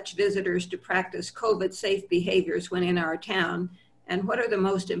convince such visitors to practice COVID-safe behaviors when in our town? And what are the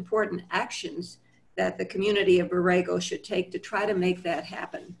most important actions that the community of Borrego should take to try to make that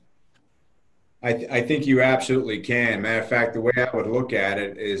happen? I think you absolutely can. Matter of fact, the way I would look at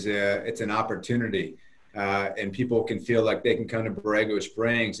it is it's an opportunity. And people can feel like they can come to Borrego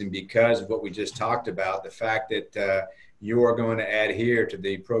Springs, and because of what we just talked about, the fact that you are going to adhere to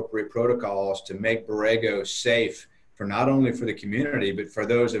the appropriate protocols to make Borrego safe for not only for the community, but for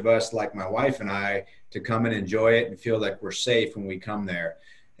those of us like my wife and I to come and enjoy it and feel like we're safe when we come there.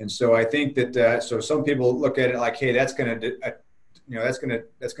 And so I think that so some people look at it like, hey, that's going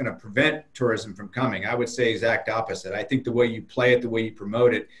to prevent tourism from coming. I would say exact opposite. I think the way you play it, the way you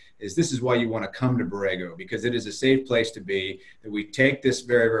promote it, is this is why you want to come to Borrego, because it is a safe place to be, that we take this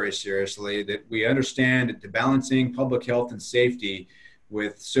very, very seriously, that we understand that the balancing public health and safety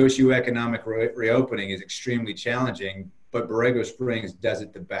with socioeconomic reopening is extremely challenging, but Borrego Springs does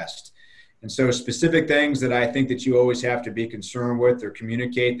it the best. And so specific things that I think that you always have to be concerned with or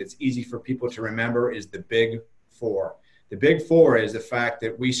communicate that's easy for people to remember is the big four. The big four is the fact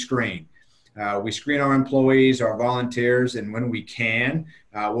that we screen. We screen our employees, our volunteers, and when we can,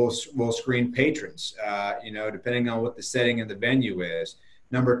 we'll screen patrons, depending on what the setting of the venue is.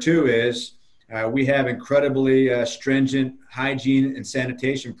 Number two is we have incredibly stringent hygiene and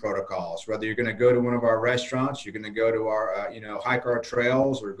sanitation protocols. Whether you're going to go to one of our restaurants, you're going to go to our, hike our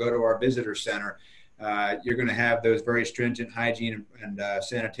trails, or go to our visitor center, you're going to have those very stringent hygiene and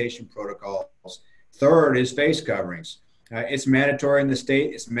sanitation protocols. Third is face coverings. It's mandatory in the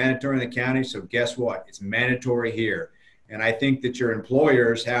state, it's mandatory in the county, so guess what? It's mandatory here. And I think that your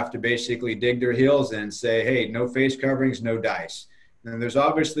employers have to basically dig their heels in and say, hey, no face coverings, no dice. And there's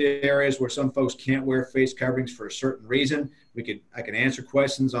obviously areas where some folks can't wear face coverings for a certain reason. I can answer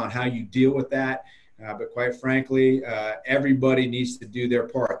questions on how you deal with that. But quite frankly, everybody needs to do their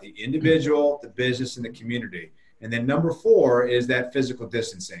part, the individual, the business, and the community. And then number four is that physical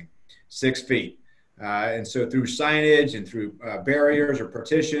distancing, 6 feet. And so through signage and through barriers or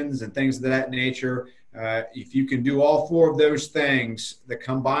partitions and things of that nature, if you can do all four of those things, the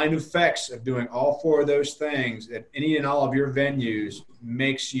combined effects of doing all four of those things at any and all of your venues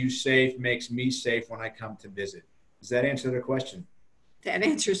makes you safe, makes me safe when I come to visit. Does that answer the question? That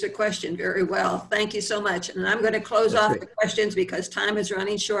answers the question very well. Thank you so much. And I'm going to close off the questions because time is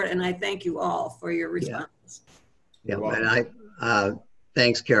running short, and I thank you all for your responses. Yeah, and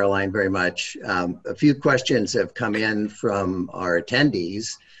thanks, Caroline, very much. A few questions have come in from our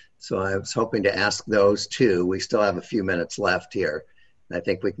attendees, so I was hoping to ask those too. We still have a few minutes left here, and I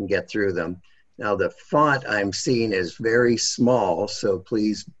think we can get through them. Now, the font I'm seeing is very small, so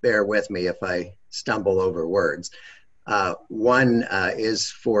please bear with me if I stumble over words. One is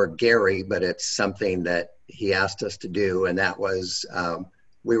for Gary, but it's something that he asked us to do, and that was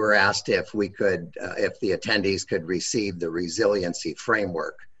we were asked if we could, if the attendees could receive the resiliency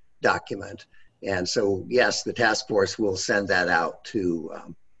framework document. And so, yes, the task force will send that out to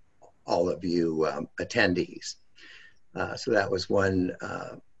all of you attendees. So that was one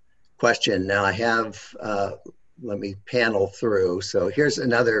question. Now I have, let me panel through. So here's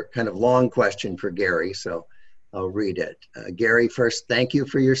another kind of long question for Gary, so I'll read it. Gary, first, thank you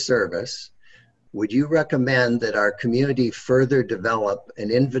for your service. Would you recommend that our community further develop an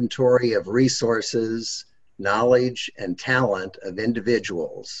inventory of resources, knowledge, and talent of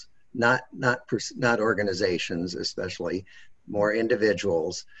individuals not organizations, especially more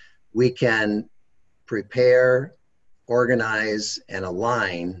individuals, we can prepare, organize, and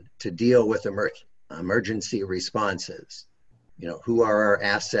align to deal with emergency responses. You know, who are our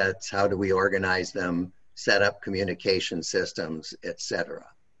assets? How do we organize them? Set up communication systems, etc.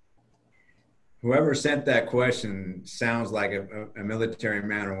 Whoever sent that question sounds like a military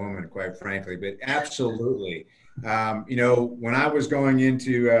man or woman, quite frankly, but absolutely. You know, when I was going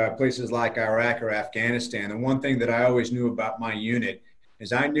into places like Iraq or Afghanistan, the one thing that I always knew about my unit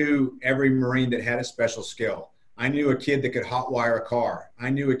is I knew every Marine that had a special skill. I knew a kid that could hotwire a car. I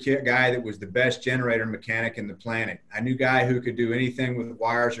knew a guy that was the best generator mechanic in the planet. I knew a guy who could do anything with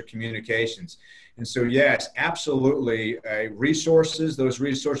wires or communications. And so, yes, absolutely, resources, those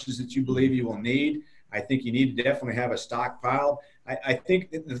resources that you believe you will need, I think you need to definitely have a stockpile. I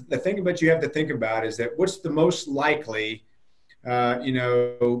think the thing that you have to think about is that what's the most likely,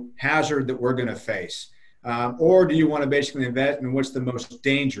 hazard that we're going to face? Or do you want to basically invest in what's the most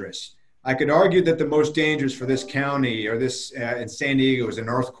dangerous? I could argue that the most dangerous for this county or this in San Diego is an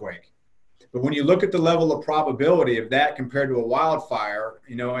earthquake. But when you look at the level of probability of that compared to a wildfire,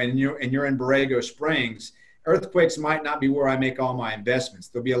 you know, and you're in Borrego Springs, earthquakes might not be where I make all my investments.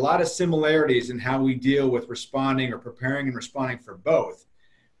 There'll be a lot of similarities in how we deal with responding or preparing and responding for both.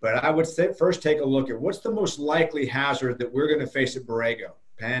 But I would say first take a look at what's the most likely hazard that we're going to face at Borrego: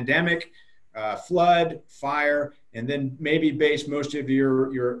 pandemic, flood, fire, and then maybe base most of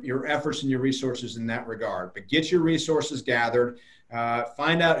your efforts and your resources in that regard. But get your resources gathered.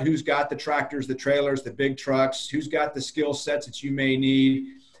 Find out who's got the tractors, the trailers, the big trucks, who's got the skill sets that you may need.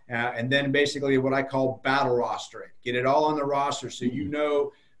 And then basically what I call battle rostering. Get it all on the roster so you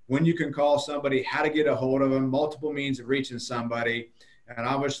know when you can call somebody, how to get a hold of them, multiple means of reaching somebody. And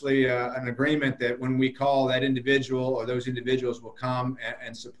obviously an agreement that when we call that individual or those individuals will come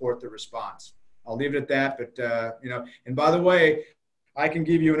and support the response. I'll leave it at that. But, and by the way, I can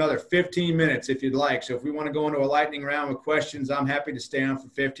give you another 15 minutes if you'd like. So if we want to go into a lightning round with questions, I'm happy to stay on for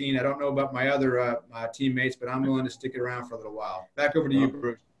 15. I don't know about my other teammates, but I'm willing to stick it around for a little while. Back over to you,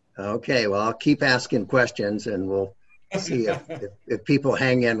 Bruce. Okay, well, I'll keep asking questions and we'll see if people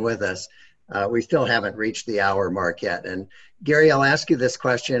hang in with us. We still haven't reached the hour mark yet. And Gary, I'll ask you this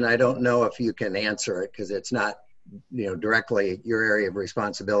question. I don't know if you can answer it because it's not, directly your area of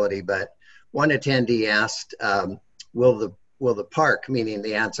responsibility, but one attendee asked, will the park, meaning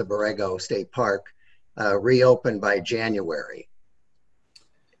the Anza Borrego State Park, reopen by January?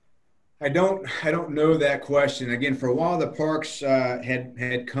 I don't know that question. Again, for a while the parks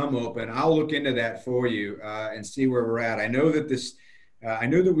had come open. I'll look into that for you and see where we're at. I know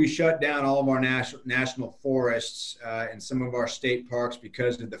that we shut down all of our national forests and some of our state parks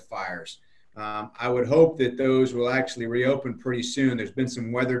because of the fires. I would hope that those will actually reopen pretty soon. There's been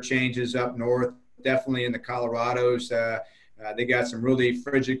some weather changes up north, definitely in the Colorados. They got some really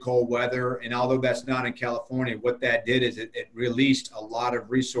frigid cold weather. And although that's not in California, what that did is it released a lot of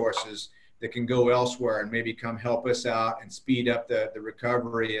resources that can go elsewhere and maybe come help us out and speed up the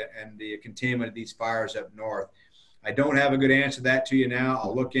recovery and the containment of these fires up north. I don't have a good answer to that to you now.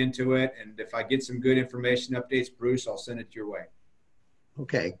 I'll look into it. And if I get some good information updates, Bruce, I'll send it your way.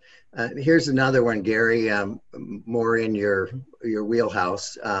 Okay. Here's another one, Gary, more in your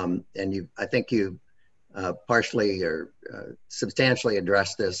wheelhouse. And I think you partially or substantially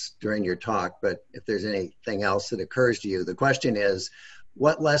addressed this during your talk, but if there's anything else that occurs to you, the question is,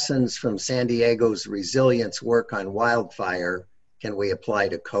 what lessons from San Diego's resilience work on wildfire can we apply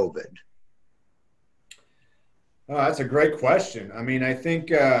to COVID? That's a great question. I mean, I think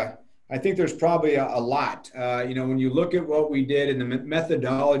there's probably a lot. When you look at what we did and the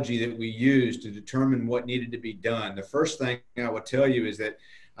methodology that we used to determine what needed to be done, the first thing I would tell you is that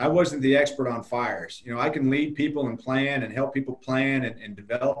I wasn't the expert on fires. I can lead people and plan and help people plan and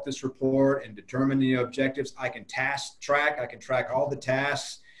develop this report and determine the objectives. I can task track. I can track all the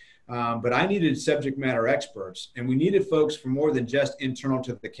tasks. But I needed subject matter experts, and we needed folks from more than just internal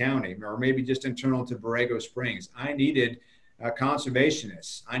to the county or maybe just internal to Borrego Springs. I needed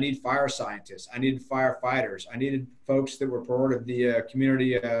conservationists. I need fire scientists. I needed firefighters. I needed folks that were part of the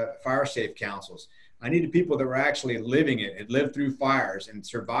community fire safe councils. I needed people that were actually living it, had lived through fires and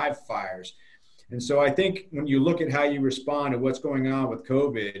survived fires. And so I think when you look at how you respond to what's going on with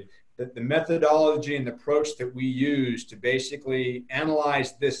COVID, that the methodology and the approach that we use to basically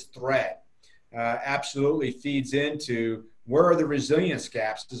analyze this threat absolutely feeds into where are the resilience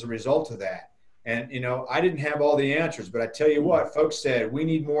gaps as a result of that. And, I didn't have all the answers, but I tell you what, folks said, we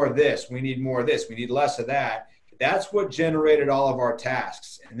need more of this, we need more of this, we need less of that. That's what generated all of our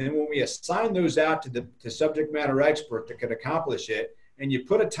tasks. And then when we assign those out to the subject matter expert that could accomplish it, and you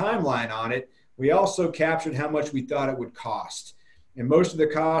put a timeline on it, we also captured how much we thought it would cost. And most of the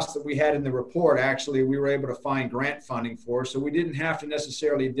costs that we had in the report, actually, we were able to find grant funding for, so we didn't have to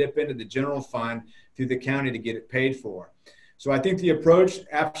necessarily dip into the general fund through the county to get it paid for. So I think the approach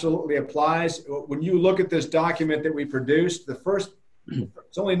absolutely applies. When you look at this document that we produced,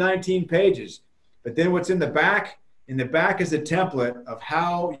 it's only 19 pages, but then what's in the back is a template of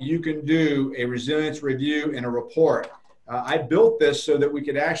how you can do a resilience review and a report. I built this so that we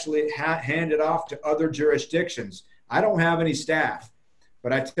could actually hand it off to other jurisdictions. I don't have any staff,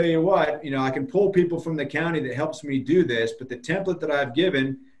 but I tell you what, I can pull people from the county that helps me do this, but the template that I've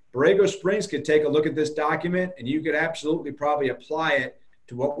given, Borrego Springs could take a look at this document, and you could absolutely probably apply it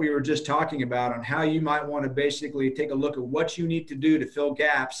to what we were just talking about on how you might want to basically take a look at what you need to do to fill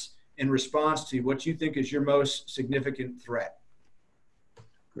gaps in response to what you think is your most significant threat.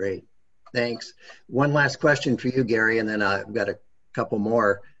 Great, thanks. One last question for you, Gary, and then I've got a couple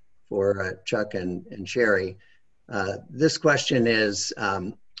more for Chuck and Sherry. This question is,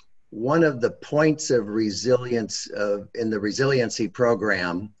 one of the points of resilience in the resiliency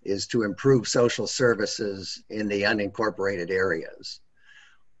program is to improve social services in the unincorporated areas.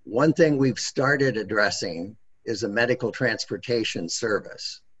 One thing we've started addressing is a medical transportation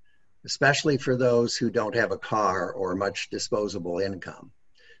service, especially for those who don't have a car or much disposable income.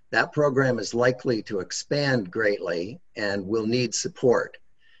 That program is likely to expand greatly and will need support.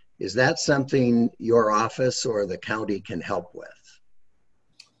 Is that something your office or the county can help with?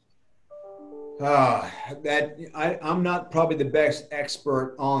 I'm not probably the best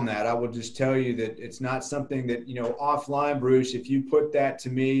expert on that. I will just tell you that it's not something that, offline, Bruce, if you put that to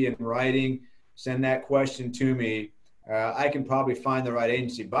me in writing, send that question to me, I can probably find the right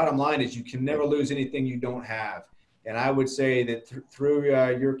agency. Bottom line is you can never lose anything you don't have. And I would say that through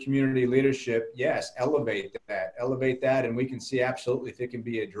your community leadership, yes, elevate that, and we can see absolutely if it can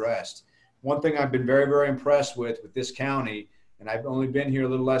be addressed. One thing I've been very, very impressed with this county, and I've only been here a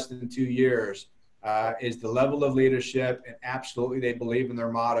little less than 2 years, is the level of leadership, and absolutely they believe in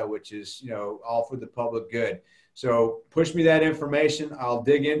their motto, which is, all for the public good. So push me that information. I'll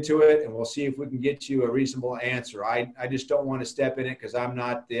dig into it, and we'll see if we can get you a reasonable answer. I just don't want to step in it because I'm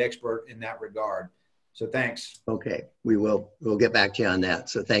not the expert in that regard. So thanks. Okay, we'll get back to you on that.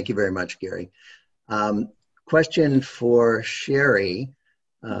 So thank you very much, Gary. Question for Sherry.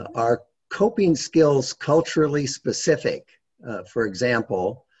 Are coping skills culturally specific? For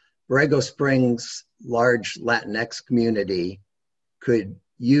example, Borrego Springs' large Latinx community could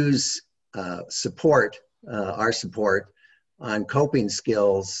use our support on coping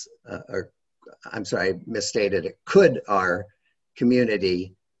skills, misstated it. Could our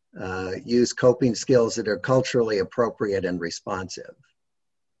community use coping skills that are culturally appropriate and responsive?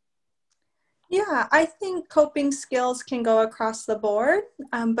 Yeah, I think coping skills can go across the board,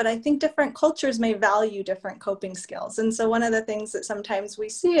 but I think different cultures may value different coping skills. And so one of the things that sometimes we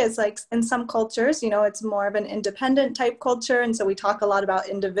see is like in some cultures, it's more of an independent type culture. And so we talk a lot about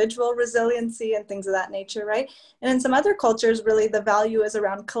individual resiliency and things of that nature, right? And in some other cultures, really the value is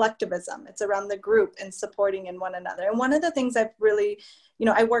around collectivism. It's around the group and supporting in one another. And one of the things I've really,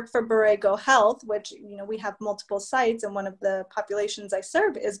 I work for Borrego Health, which, we have multiple sites, and one of the populations I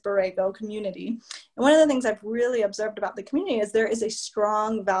serve is Borrego community. And one of the things I've really observed about the community is there is a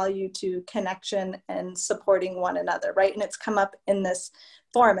strong value to connection and supporting one another, right? And it's come up in this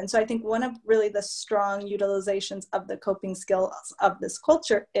form. And so I think one of really the strong utilizations of the coping skills of this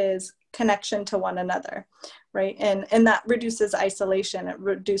culture is connection to one another, right? And that reduces isolation, it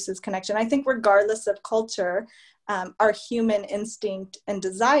reduces connection. I think regardless of culture, our human instinct and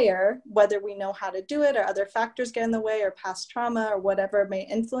desire, whether we know how to do it or other factors get in the way or past trauma or whatever may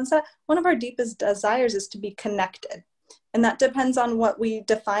influence that, one of our deepest desires is to be connected. And that depends on what we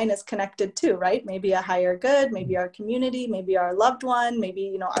define as connected to, right? Maybe a higher good, maybe our community, maybe our loved one,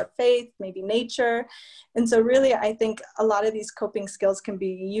 maybe, our faith, maybe nature. And so really, I think a lot of these coping skills can be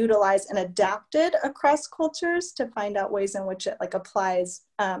utilized and adapted across cultures to find out ways in which it applies,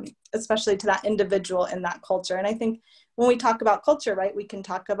 especially to that individual in that culture. And I think when we talk about culture, right, we can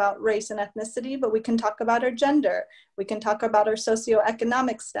talk about race and ethnicity, but we can talk about our gender. We can talk about our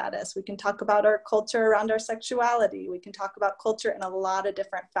socioeconomic status. We can talk about our culture around our sexuality. We can talk about culture in a lot of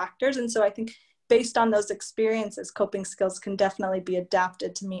different factors. And so I think based on those experiences, coping skills can definitely be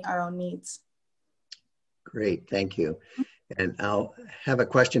adapted to meet our own needs. Great, thank you. And I'll have a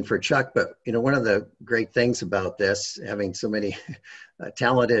question for Chuck, but one of the great things about this, having so many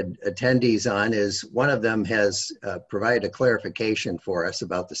talented attendees on, is one of them has provided a clarification for us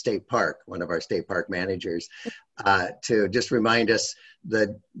about the state park, one of our state park managers, to just remind us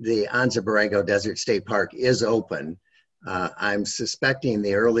that the Anza Borrego Desert State Park is open I'm suspecting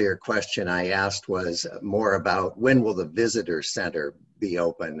the earlier question I asked was more about when will the visitor center be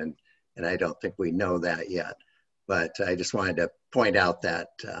open, and I don't think we know that yet. But I just wanted to point out that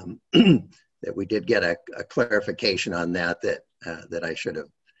that we did get a clarification on that that I should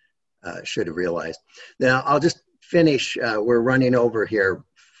have realized. Now I'll just finish. We're running over here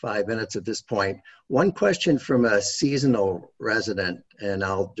 5 minutes at this point. One question from a seasonal resident, and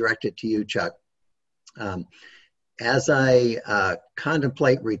I'll direct it to you, Chuck. As I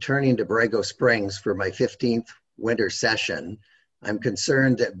contemplate returning to Borrego Springs for my 15th winter session, I'm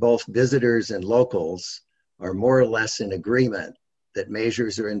concerned that both visitors and locals are more or less in agreement that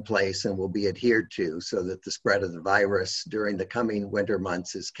measures are in place and will be adhered to so that the spread of the virus during the coming winter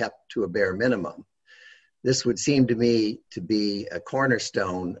months is kept to a bare minimum. This would seem to me to be a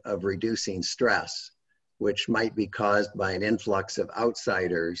cornerstone of reducing stress, which might be caused by an influx of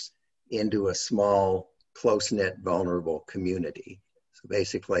outsiders into a small, close-knit, vulnerable community. So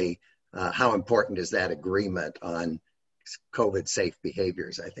basically, how important is that agreement on COVID-safe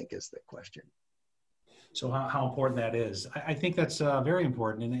behaviors, I think is the question. So how important that is. I think that's very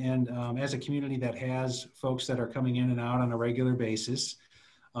important. And as a community that has folks that are coming in and out on a regular basis,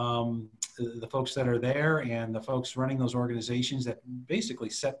 the folks that are there and the folks running those organizations that basically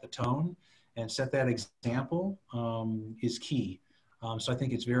set the tone and set that example is key. So I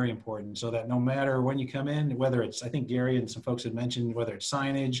think it's very important so that no matter when you come in, whether it's, I think Gary and some folks had mentioned, whether it's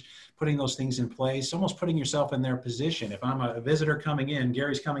signage, putting those things in place, almost putting yourself in their position. If I'm a visitor coming in,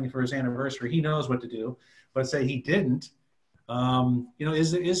 Gary's coming for his anniversary, he knows what to do. But say he didn't, you know,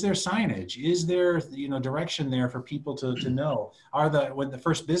 is there signage? Is there, you know, direction there for people to know? When the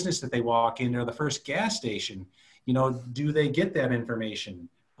first business that they walk in or the first gas station, you know, do they get that information?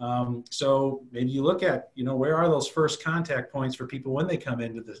 So maybe you look at, you know, where are those first contact points for people when they come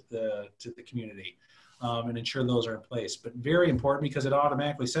into the community, and ensure those are in place. But very important because it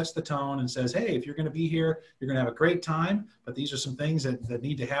automatically sets the tone and says, hey, if you're going to be here, you're going to have a great time, but these are some things that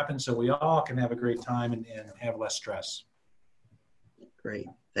need to happen so we all can have a great time and have less stress. Great,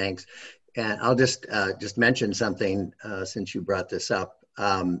 thanks. And I'll just mention something since you brought this up.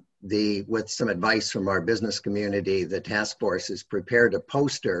 With some advice from our business community, the task force has prepared a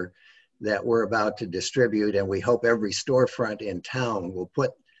poster that we're about to distribute, and we hope every storefront in town will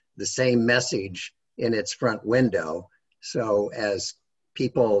put the same message in its front window. So as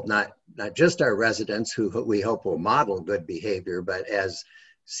people, not just our residents who we hope will model good behavior, but as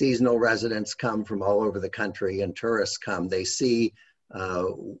seasonal residents come from all over the country and tourists come, they see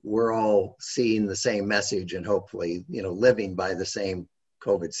we're all seeing the same message and hopefully, you know, living by the same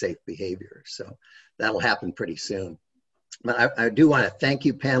COVID safe behavior. So that'll happen pretty soon. But I do want to thank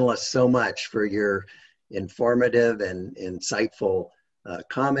you panelists so much for your informative and insightful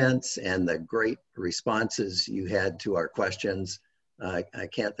comments and the great responses you had to our questions. I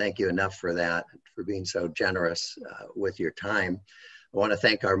can't thank you enough for that, for being so generous with your time. I want to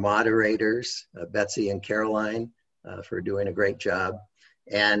thank our moderators, Betsy and Caroline, for doing a great job.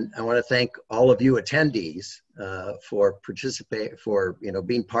 And I want to thank all of you attendees for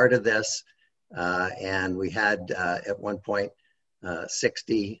being part of this. And we had at one point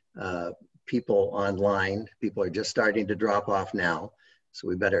 60 people online. People are just starting to drop off now, so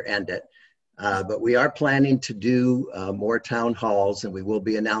we better end it. But we are planning to do more town halls, and we will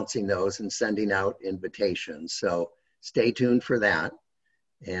be announcing those and sending out invitations. So stay tuned for that.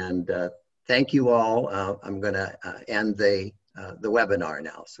 And thank you all. I'm going to end the webinar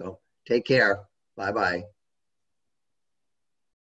now. So take care. Bye-bye.